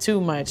it like too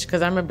much,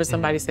 because I remember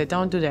somebody said,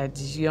 don't do that.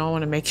 You don't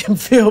want to make him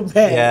feel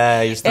bad.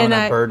 Yeah, you're throwing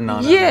a burden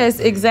on him. Yes,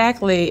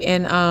 exactly.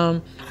 And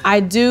I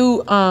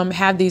do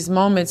have these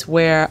moments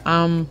where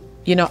I'm,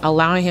 you know,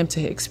 allowing him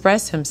to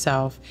express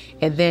himself,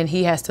 and then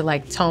he has to,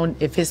 like, tone,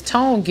 if his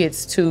tone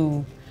gets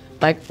too,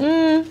 like,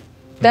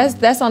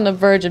 that's on the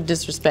verge of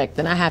disrespect,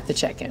 then I have to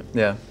check him.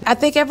 Yeah. I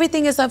think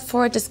everything is up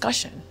for a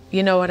discussion.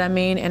 You know what I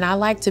mean? And I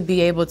like to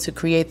be able to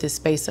create this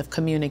space of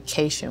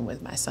communication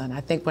with my son. I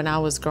think when I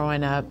was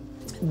growing up,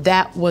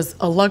 that was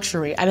a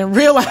luxury. I didn't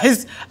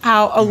realize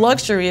how a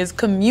luxury is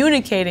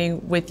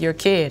communicating with your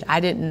kid. I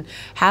didn't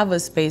have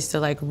a space to,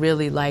 like,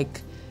 really,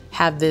 like,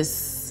 have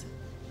this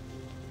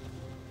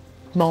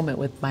moment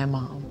with my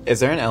mom.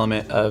 Is there an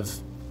element of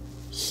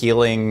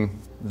healing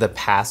the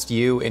past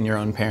you in your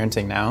own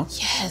parenting now?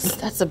 Yes,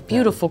 that's a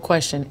beautiful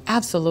question.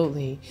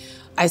 Absolutely.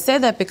 I say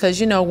that because,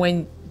 you know,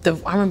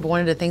 I remember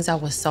one of the things I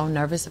was so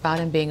nervous about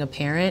in being a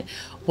parent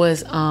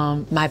was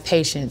my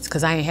patience,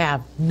 because I ain't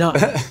have none.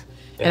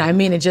 And I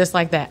mean it just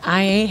like that.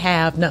 I ain't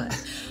have none.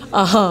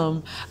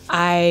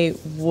 I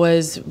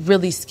was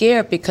really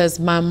scared because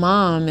my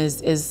mom,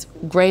 as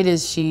great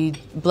as she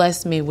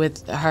blessed me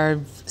with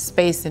her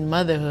space in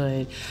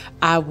motherhood,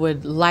 I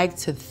would like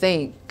to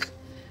think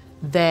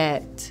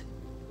that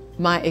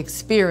my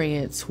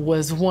experience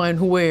was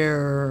one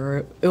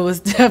where it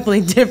was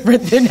definitely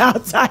different than how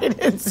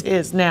Titan's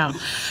is now.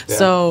 Yeah.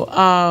 So,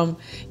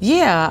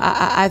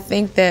 I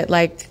think that,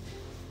 like,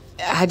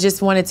 I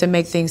just wanted to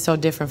make things so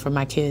different for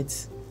my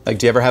kids. Like,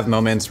 do you ever have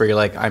moments where you're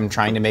like, I'm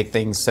trying to make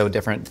things so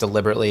different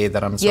deliberately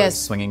that I'm sort of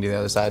swinging to the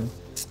other side?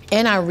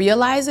 And I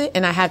realize it,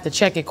 and I have to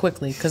check it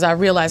quickly, because I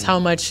realize how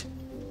much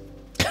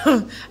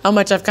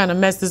I've kind of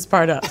messed this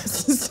part up.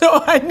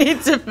 So I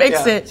need to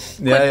fix it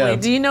quickly. Yeah.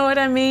 Do you know what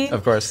I mean?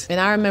 Of course. And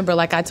I remember,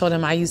 like, I told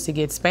him I used to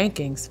get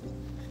spankings.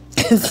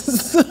 And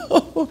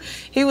so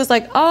he was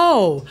like,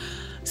 oh,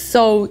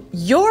 so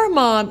your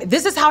mom,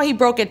 this is how he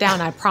broke it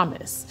down, I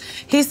promise.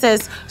 He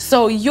says,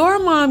 so your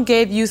mom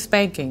gave you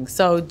spanking,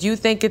 so do you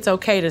think it's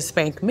okay to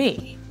spank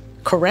me,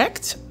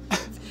 correct?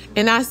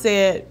 And I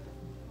said,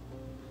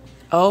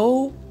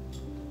 oh,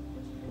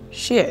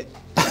 shit.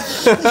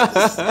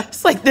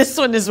 It's like, this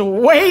one is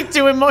way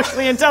too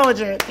emotionally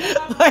intelligent.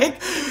 Like,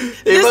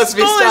 it must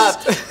be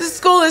stopped. This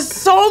school is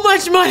so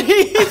much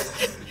money,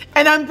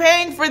 and I'm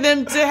paying for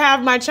them to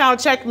have my child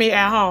check me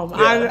at home.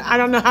 Yeah. I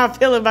don't know how I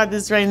feel about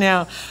this right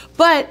now.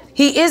 But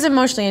he is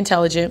emotionally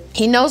intelligent.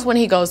 He knows when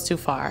he goes too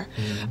far.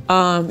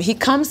 He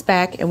comes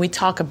back and we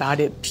talk about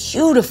it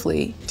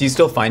beautifully. Do you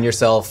still find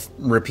yourself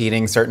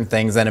repeating certain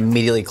things and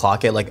immediately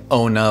clock it, like,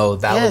 oh no,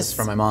 that was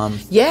from my mom?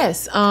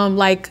 Yes.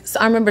 Like,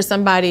 I remember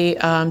somebody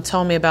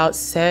told me about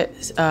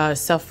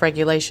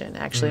self-regulation.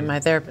 Actually, my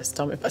therapist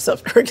told me about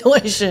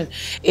self-regulation.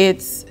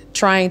 It's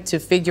trying to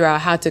figure out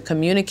how to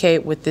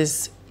communicate with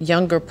this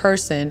younger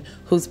person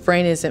whose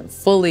brain isn't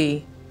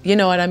fully you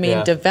know what I mean,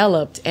 Yeah.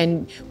 developed.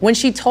 And when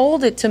she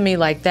told it to me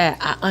like that,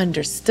 I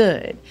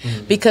understood.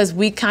 Because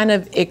we kind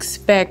of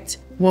expect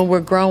when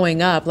we're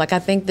growing up, like I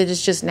think that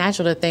it's just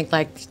natural to think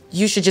like,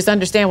 you should just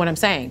understand what I'm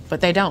saying,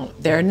 but they don't.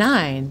 They're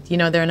 9, you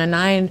know, they're in a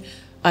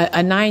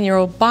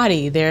 9-year-old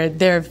body.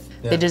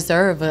 They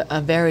deserve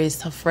a very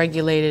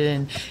self-regulated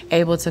and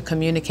able to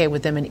communicate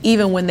with them. And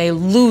even when they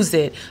lose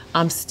it,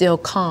 I'm still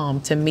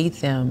calm to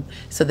meet them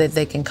so that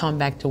they can come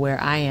back to where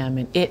I am.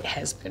 And it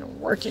has been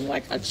working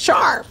like a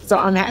charm, so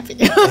I'm happy.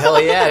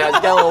 Hell yeah,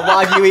 I got a little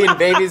Wagyu eating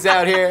babies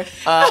out here.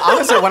 I'm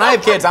gonna start, when I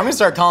have kids, I'm gonna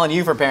start calling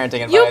you for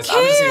parenting advice. You I'm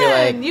just gonna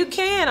be like, you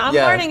can. I'm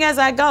learning as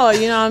I go.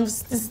 You know, I'm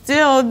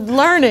still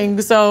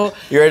learning, so.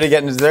 You ready to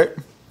get into dessert?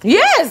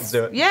 Yes, Let's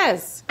do it.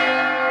 yes.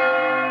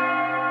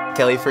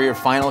 Kelly, for your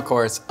final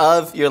course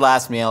of your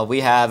last meal, we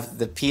have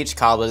the peach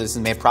cobbler. This is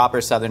made proper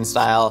Southern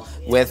style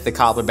with the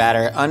cobbler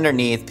batter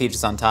underneath,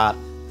 peaches on top,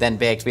 then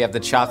baked. We have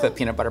the chocolate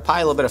peanut butter pie,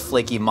 a little bit of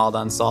flaky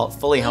Maldon salt,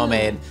 fully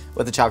homemade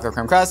with the chocolate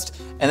crumb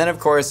crust. And then, of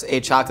course, a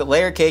chocolate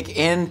layer cake.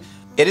 And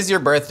it is your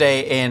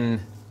birthday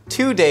in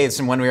 2 days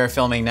from when we are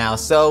filming now,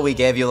 so we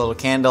gave you a little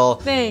candle.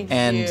 Thank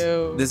and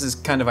you. This is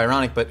kind of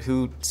ironic, but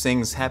who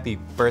sings happy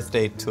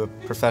birthday to a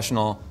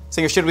professional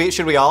singer? Should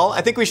we all?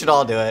 I think we should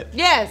all do it.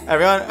 Yes.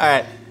 Everyone? All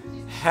right.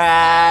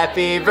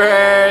 Happy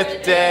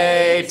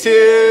birthday to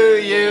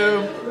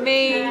you.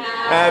 Me.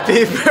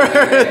 Happy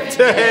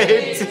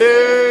birthday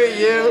to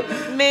you.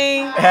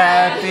 Me.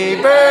 Happy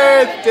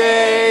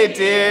birthday,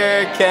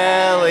 dear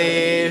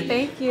Kelly.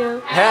 Thank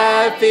you.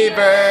 Happy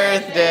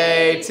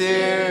birthday to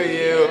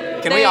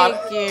you. Can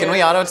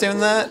we auto tune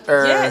that?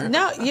 Or? Yeah,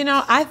 no, you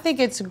know, I think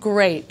it's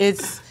great.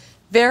 It's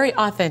very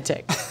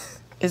authentic.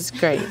 It's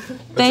great.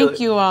 Thank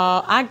you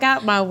all. I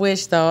got my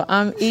wish though.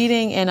 I'm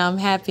eating and I'm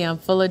happy. I'm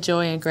full of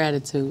joy and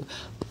gratitude.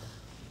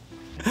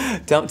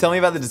 Tell me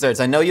about the desserts.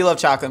 I know you love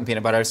chocolate and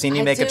peanut butter. I've seen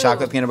you make a do.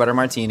 chocolate peanut butter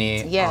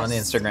martini Yes. on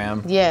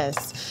Instagram.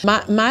 Yes.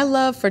 My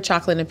love for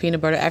chocolate and peanut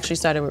butter actually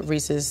started with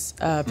Reese's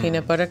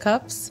peanut butter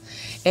cups.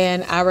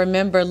 And I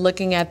remember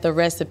looking at the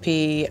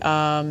recipe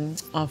on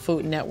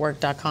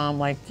foodnetwork.com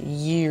like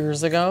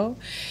years ago.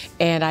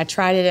 And I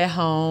tried it at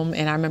home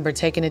and I remember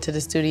taking it to the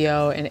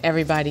studio and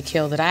everybody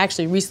killed it. I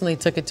actually recently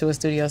took it to a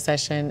studio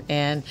session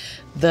and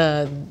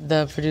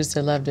the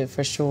producer loved it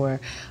for sure.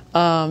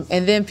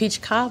 And then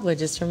peach cobbler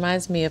just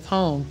reminds me of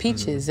home.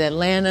 Peaches,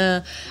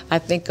 Atlanta. I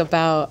think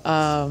about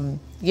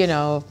you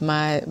know,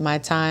 my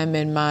time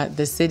in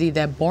the city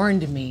that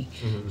borned me.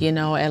 You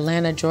know,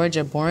 Atlanta,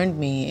 Georgia borned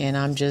me, and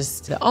I'm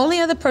just the only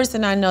other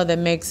person I know that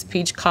makes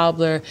peach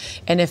cobbler,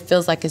 and it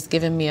feels like it's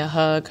giving me a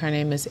hug. Her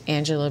name is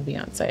Angela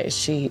Beyonce.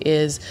 She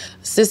is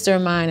a sister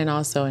of mine and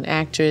also an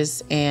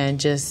actress, and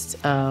just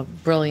a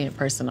brilliant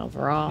person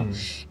overall.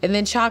 And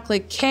then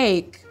chocolate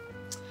cake.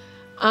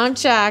 I'm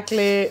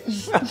chocolate,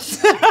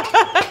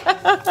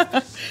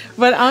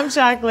 but I'm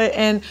chocolate,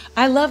 and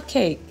I love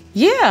cake.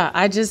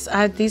 Yeah,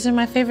 these are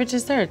my favorite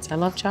desserts. I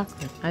love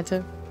chocolate, I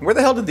do. Where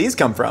the hell did these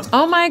come from?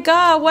 Oh my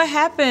God, what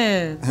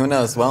happened? Who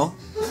knows? Well,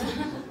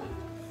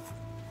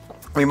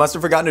 we must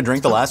have forgotten to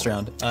drink the last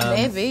round.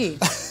 Maybe.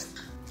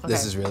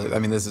 This is really, I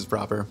mean, this is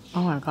proper.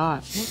 Oh my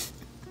God.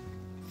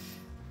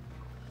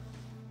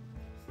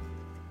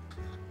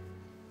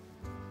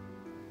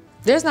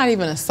 There's not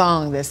even a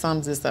song that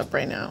sums this up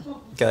right now.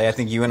 Kelly, I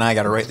think you and I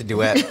got to write the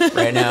duet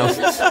right now.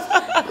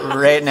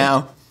 Right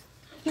now.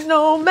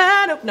 No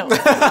matter, no.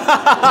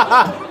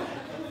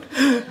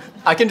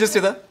 I can just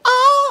do the,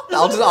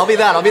 I'll be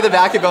that. I'll be the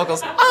backing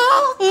vocals. But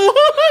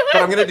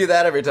I'm going to do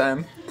that every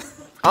time.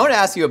 I want to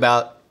ask you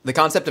about the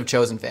concept of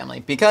chosen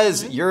family,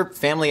 because your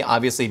family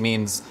obviously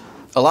means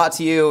a lot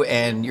to you,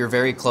 and you're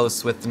very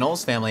close with the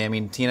Knowles family. I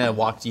mean, Tina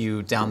walked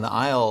you down the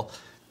aisle.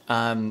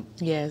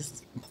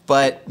 Yes.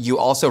 But you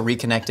also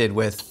reconnected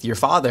with your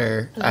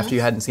father after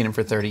you hadn't seen him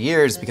for 30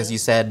 years because you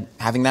said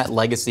having that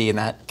legacy and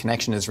that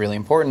connection is really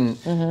important.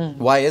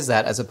 Why is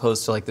that as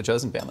opposed to like the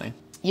chosen family?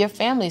 Your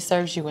family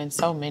serves you in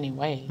so many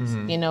ways.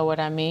 You know what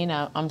I mean?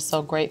 I'm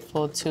so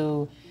grateful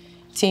to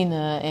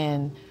Tina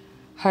and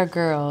her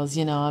girls.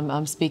 You know,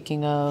 I'm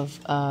speaking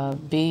of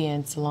B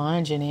and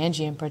Solange and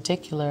Angie in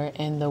particular,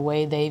 and the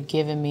way they've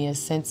given me a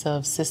sense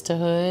of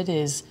sisterhood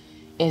is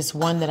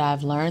one that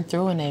I've learned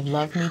through, and they've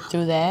loved me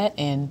through that,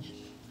 and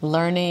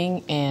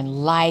learning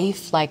and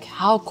life, like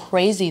how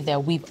crazy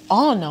that we've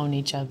all known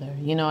each other.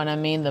 You know what I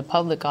mean? The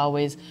public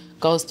always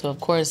goes to, of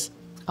course,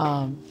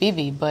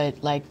 Bibi,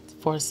 but like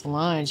for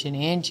Solange and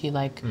Angie,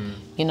 like,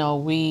 you know,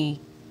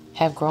 we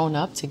have grown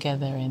up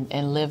together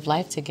and lived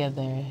life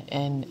together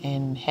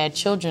and had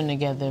children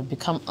together,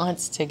 become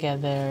aunts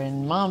together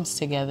and moms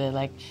together.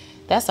 Like,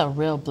 that's a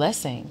real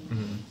blessing.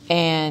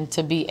 And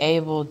to be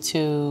able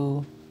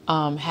to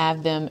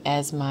have them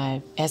as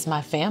my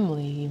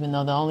family, even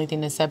though the only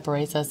thing that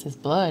separates us is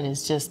blood,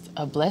 is just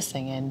a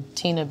blessing. And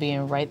Tina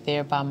being right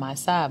there by my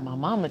side, my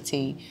mama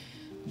T,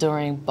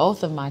 during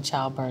both of my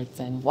childbirths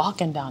and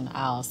walking down the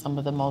aisle, some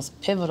of the most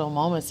pivotal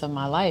moments of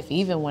my life,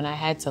 even when I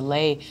had to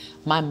lay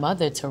my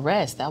mother to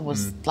rest. That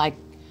was like,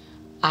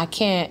 I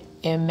can't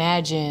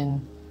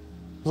imagine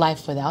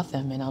life without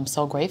them. And I'm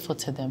so grateful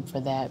to them for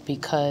that,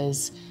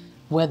 because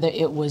whether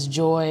it was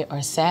joy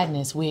or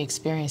sadness, we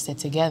experienced it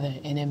together,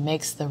 and it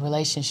makes the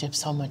relationship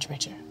so much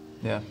richer.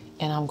 Yeah.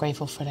 And I'm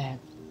grateful for that.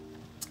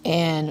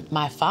 And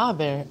my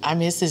father, I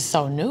mean, this is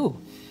so new.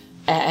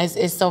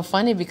 It's so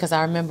funny because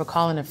I remember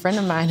calling a friend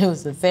of mine who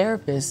was a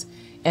therapist,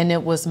 and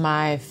it was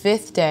my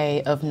 5th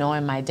day of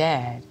knowing my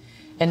dad.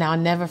 And I'll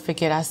never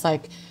forget, I was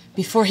like,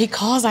 before he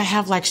calls, I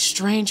have like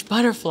strange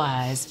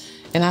butterflies.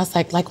 And I was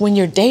like when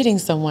you're dating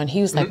someone,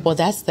 he was like, well,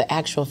 that's the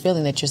actual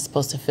feeling that you're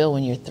supposed to feel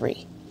when you're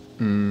 3.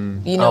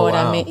 You know what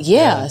I mean?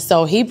 Yeah.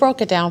 So he broke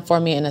it down for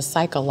me in a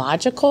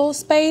psychological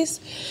space,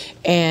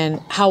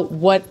 and how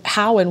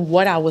and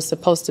what I was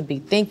supposed to be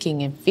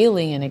thinking and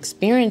feeling and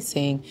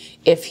experiencing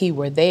if he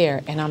were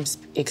there. And I'm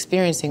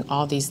experiencing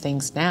all these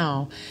things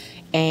now,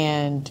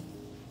 and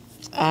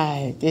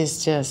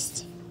it's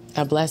just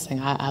a blessing.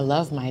 I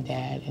love my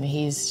dad, and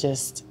he's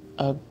just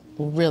a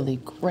really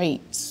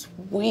great,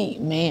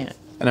 sweet man.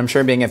 And I'm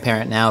sure being a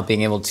parent now,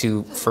 being able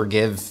to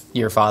forgive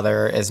your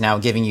father is now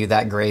giving you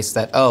that grace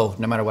that, oh,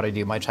 no matter what I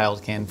do, my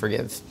child can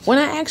forgive. When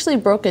I actually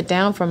broke it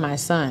down for my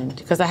son,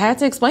 because I had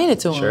to explain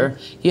it to him. Sure.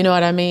 You know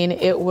what I mean?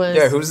 It was...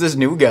 Yeah, who's this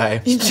new guy?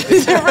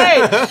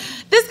 Right.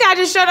 This guy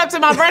just showed up to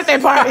my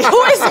birthday party.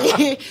 Who is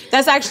he?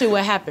 That's actually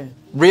what happened.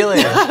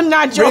 Really? I'm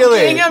not joking.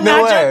 Really? I'm No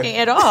not way. joking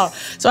at all.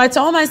 So I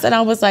told my son,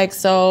 I was like,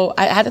 so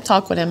I had to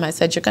talk with him. I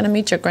said, you're going to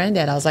meet your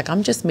granddad. I was like,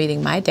 I'm just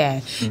meeting my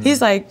dad.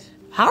 He's like,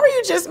 how are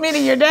you just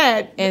meeting your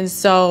dad? And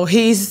so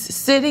he's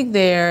sitting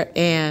there,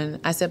 and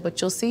I said, but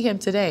you'll see him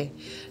today.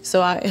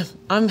 So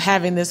I'm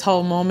having this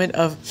whole moment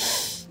of,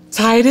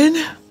 Titan,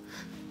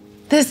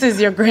 this is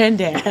your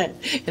granddad.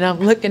 And I'm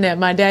looking at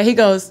my dad. He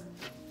goes,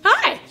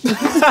 hi.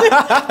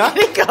 And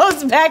he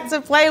goes back to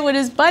play with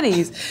his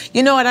buddies.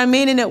 You know what I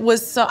mean? And it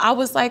was so, I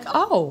was like,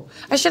 oh,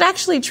 I should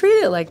actually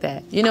treat it like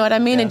that. You know what I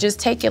mean? Yeah. And just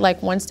take it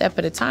like one step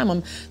at a time.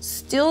 I'm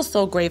still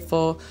so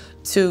grateful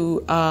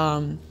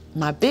to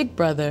my big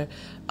brother,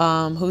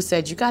 who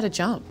said, you gotta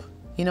jump.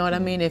 You know what I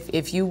mean?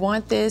 If you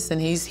want this,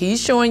 and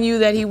he's showing you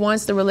that he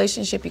wants the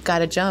relationship, you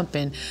gotta jump.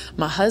 And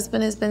my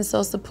husband has been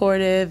so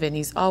supportive, and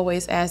he's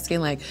always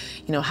asking, like,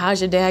 you know,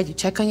 how's your dad? You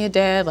check on your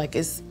dad? Like,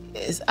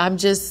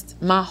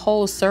 my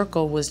whole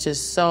circle was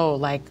just so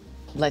like,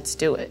 let's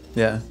do it.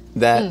 Yeah,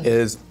 that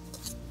is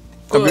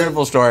a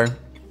beautiful story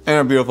and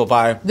a beautiful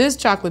pie. This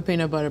chocolate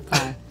peanut butter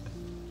pie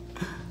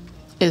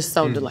is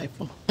so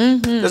delightful.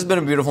 This has been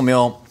a beautiful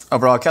meal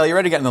overall. Kelly, you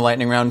ready to get in the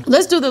lightning round?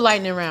 Let's do the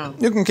lightning round.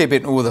 You can keep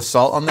it with a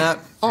salt on that.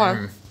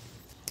 Or,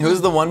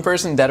 Who's the one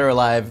person, dead or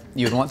alive,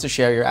 you'd want to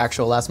share your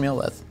actual last meal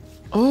with?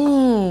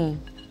 ooh,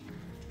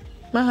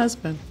 my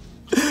husband.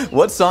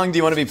 What song do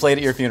you want to be played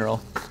at your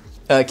funeral?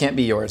 It can't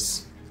be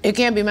yours. It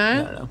can't be mine?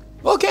 I don't know.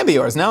 Well, it can be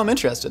yours. Now I'm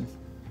interested.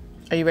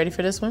 Are you ready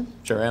for this one?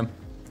 Sure am.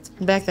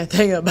 Back that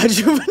thing up, but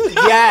you.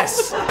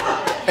 Yes!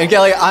 And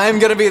Kelly, I'm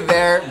gonna be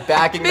there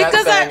backing that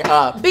thing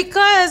up.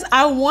 Because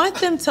I want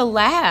them to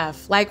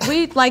laugh. Like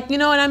you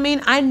know what I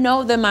mean? I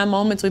know that my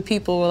moments with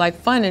people were like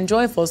fun and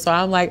joyful, so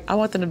I'm like, I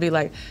want them to be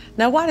like,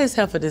 now why does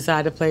Heifer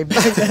decide to play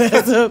back that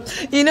ass up?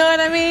 You know what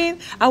I mean?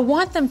 I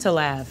want them to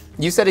laugh.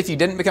 You said if you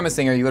didn't become a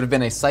singer, you would have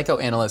been a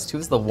psychoanalyst.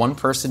 Who's the one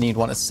person you'd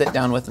want to sit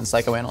down with and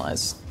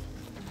psychoanalyze?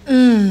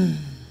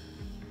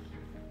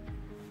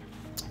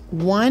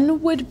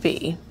 One would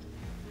be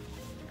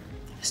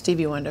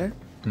Stevie Wonder.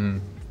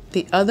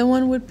 The other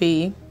one would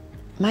be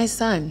my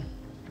son.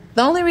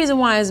 The only reason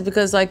why is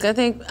because, like, I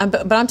think,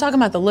 but I'm talking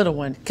about the little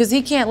one, because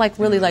he can't, like,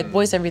 really, like,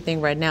 voice everything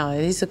right now.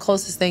 He's the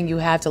closest thing you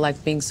have to,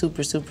 like, being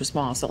super, super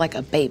small. So, like,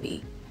 a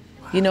baby.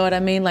 You know what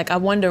I mean? Like, I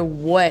wonder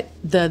what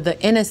the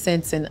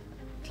innocence and,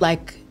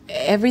 like,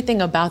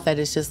 everything about that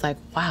is just like,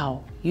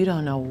 wow, you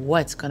don't know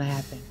what's gonna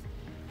happen.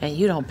 And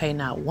you don't pay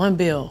not one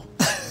bill.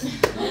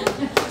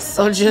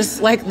 So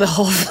just, like, the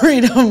whole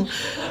freedom.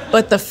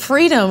 But the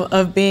freedom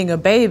of being a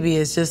baby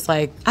is just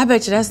like, I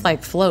bet you that's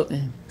like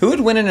floating. Who would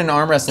win in an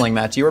arm wrestling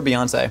match, you or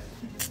Beyonce?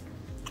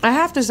 I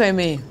have to say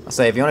me. I'll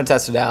say, if you want to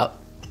test it out.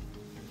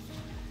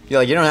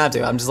 You're like, you don't have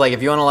to. I'm just like,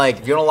 if you want to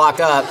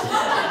lock up,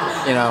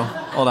 you know,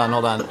 hold on.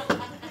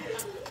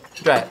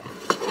 Try it.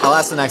 I'll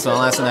ask the next one.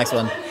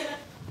 All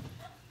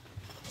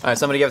right,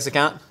 somebody give us a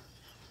count.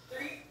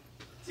 3,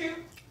 2,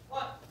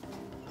 1.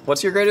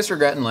 What's your greatest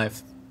regret in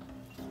life?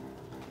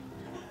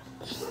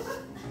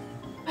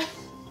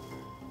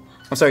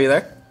 I'm sorry, you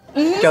there?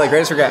 Kelly,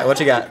 greatest regret, what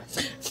you got?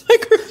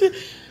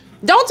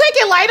 Don't take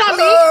it light on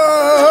me.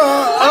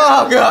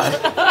 Oh,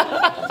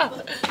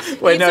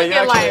 God. Wait, no, you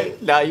actually,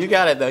 no, you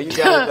got it, though.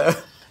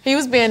 He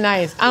was being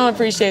nice. I don't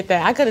appreciate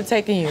that. I could have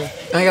taken you.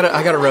 I got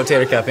a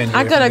rotator cuff in here.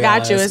 I could have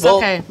got you. It's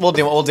okay. We'll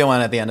do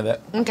one at the end of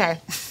it. Okay.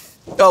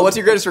 Oh, what's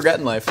your greatest regret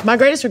in life? My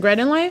greatest regret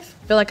in life?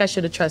 I feel like I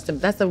should have trusted him.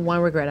 That's the one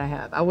regret I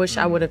have. I wish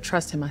I would have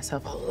trusted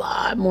myself a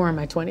lot more in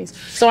my 20s.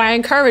 So I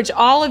encourage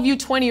all of you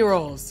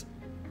 20-year-olds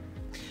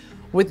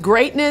with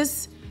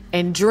greatness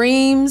and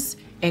dreams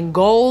and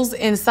goals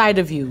inside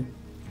of you,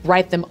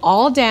 write them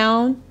all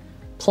down,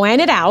 plan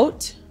it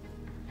out,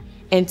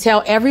 and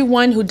tell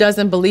everyone who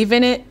doesn't believe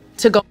in it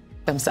to go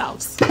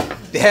themselves.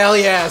 Hell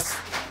yes.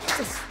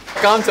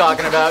 I'm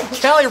talking about.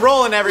 Kelly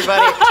Rowland,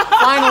 everybody.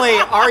 Finally,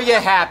 are you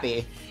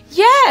happy?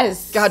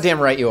 Yes. Goddamn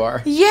right you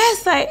are.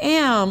 Yes, I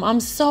am. I'm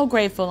so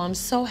grateful. I'm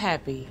so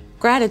happy.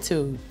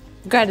 Gratitude.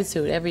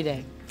 Gratitude every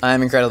day.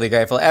 I'm incredibly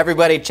grateful.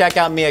 Everybody, check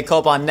out Mea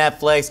Culpa on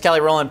Netflix. Kelly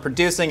Rowland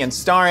producing and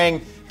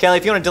starring. Kelly,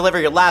 if you want to deliver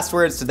your last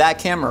words to that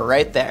camera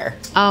right there.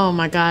 Oh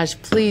my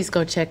gosh, please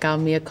go check out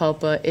Mea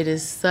Culpa. It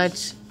is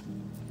such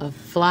a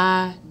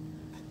fly,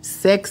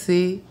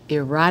 sexy,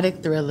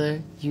 erotic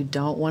thriller you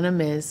don't want to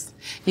miss.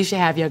 You should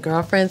have your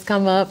girlfriends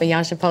come up and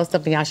y'all should post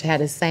up and y'all should have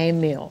the same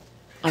meal.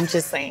 I'm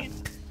just saying.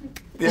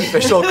 The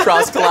official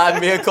cross-collab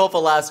Mea Culpa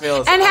last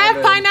meal. And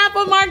have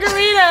pineapple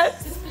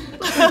margaritas.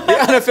 The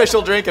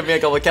unofficial drink of Mea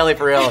Culpa. Kelly,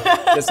 for real.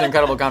 This is an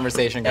incredible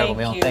conversation, incredible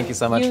meal. Thank you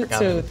so much for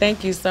coming. You too.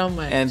 Thank you so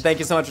much. And thank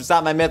you so much for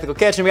stopping by Mythical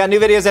Kitchen. We got new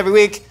videos every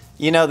week.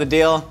 You know the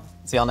deal.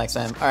 See y'all next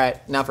time. All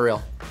right, now for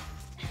real.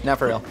 Now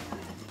for real.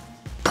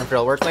 Now for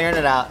real. We're clearing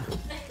it out.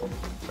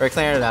 We're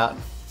clearing it out.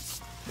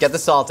 Get the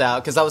salt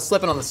out, because I was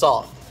slipping on the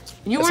salt.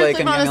 You weren't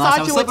slipping on the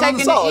salt. You were taking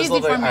it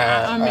easy for me.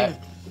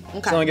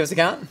 Okay. Someone give us a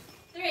count?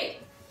 3.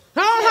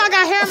 Oh, I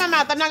got hair in my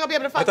mouth. I'm not gonna be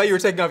able to I thought you were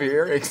taking off your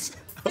earrings.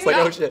 I was like,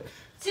 oh shit.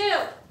 2,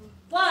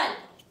 1,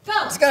 go.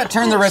 Just gotta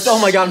turn the wrist. Oh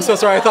my god, I'm so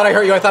sorry. I thought I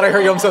hurt you. I thought I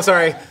hurt you. I'm so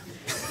sorry.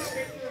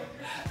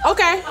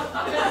 Okay.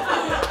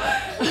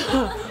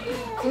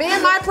 Me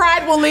and my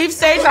pride will leave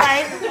stage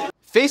right.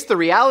 Face the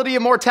reality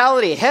of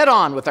mortality head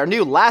on with our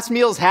new Last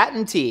Meals hat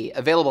and tee,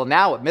 available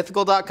now at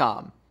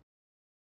mythical.com.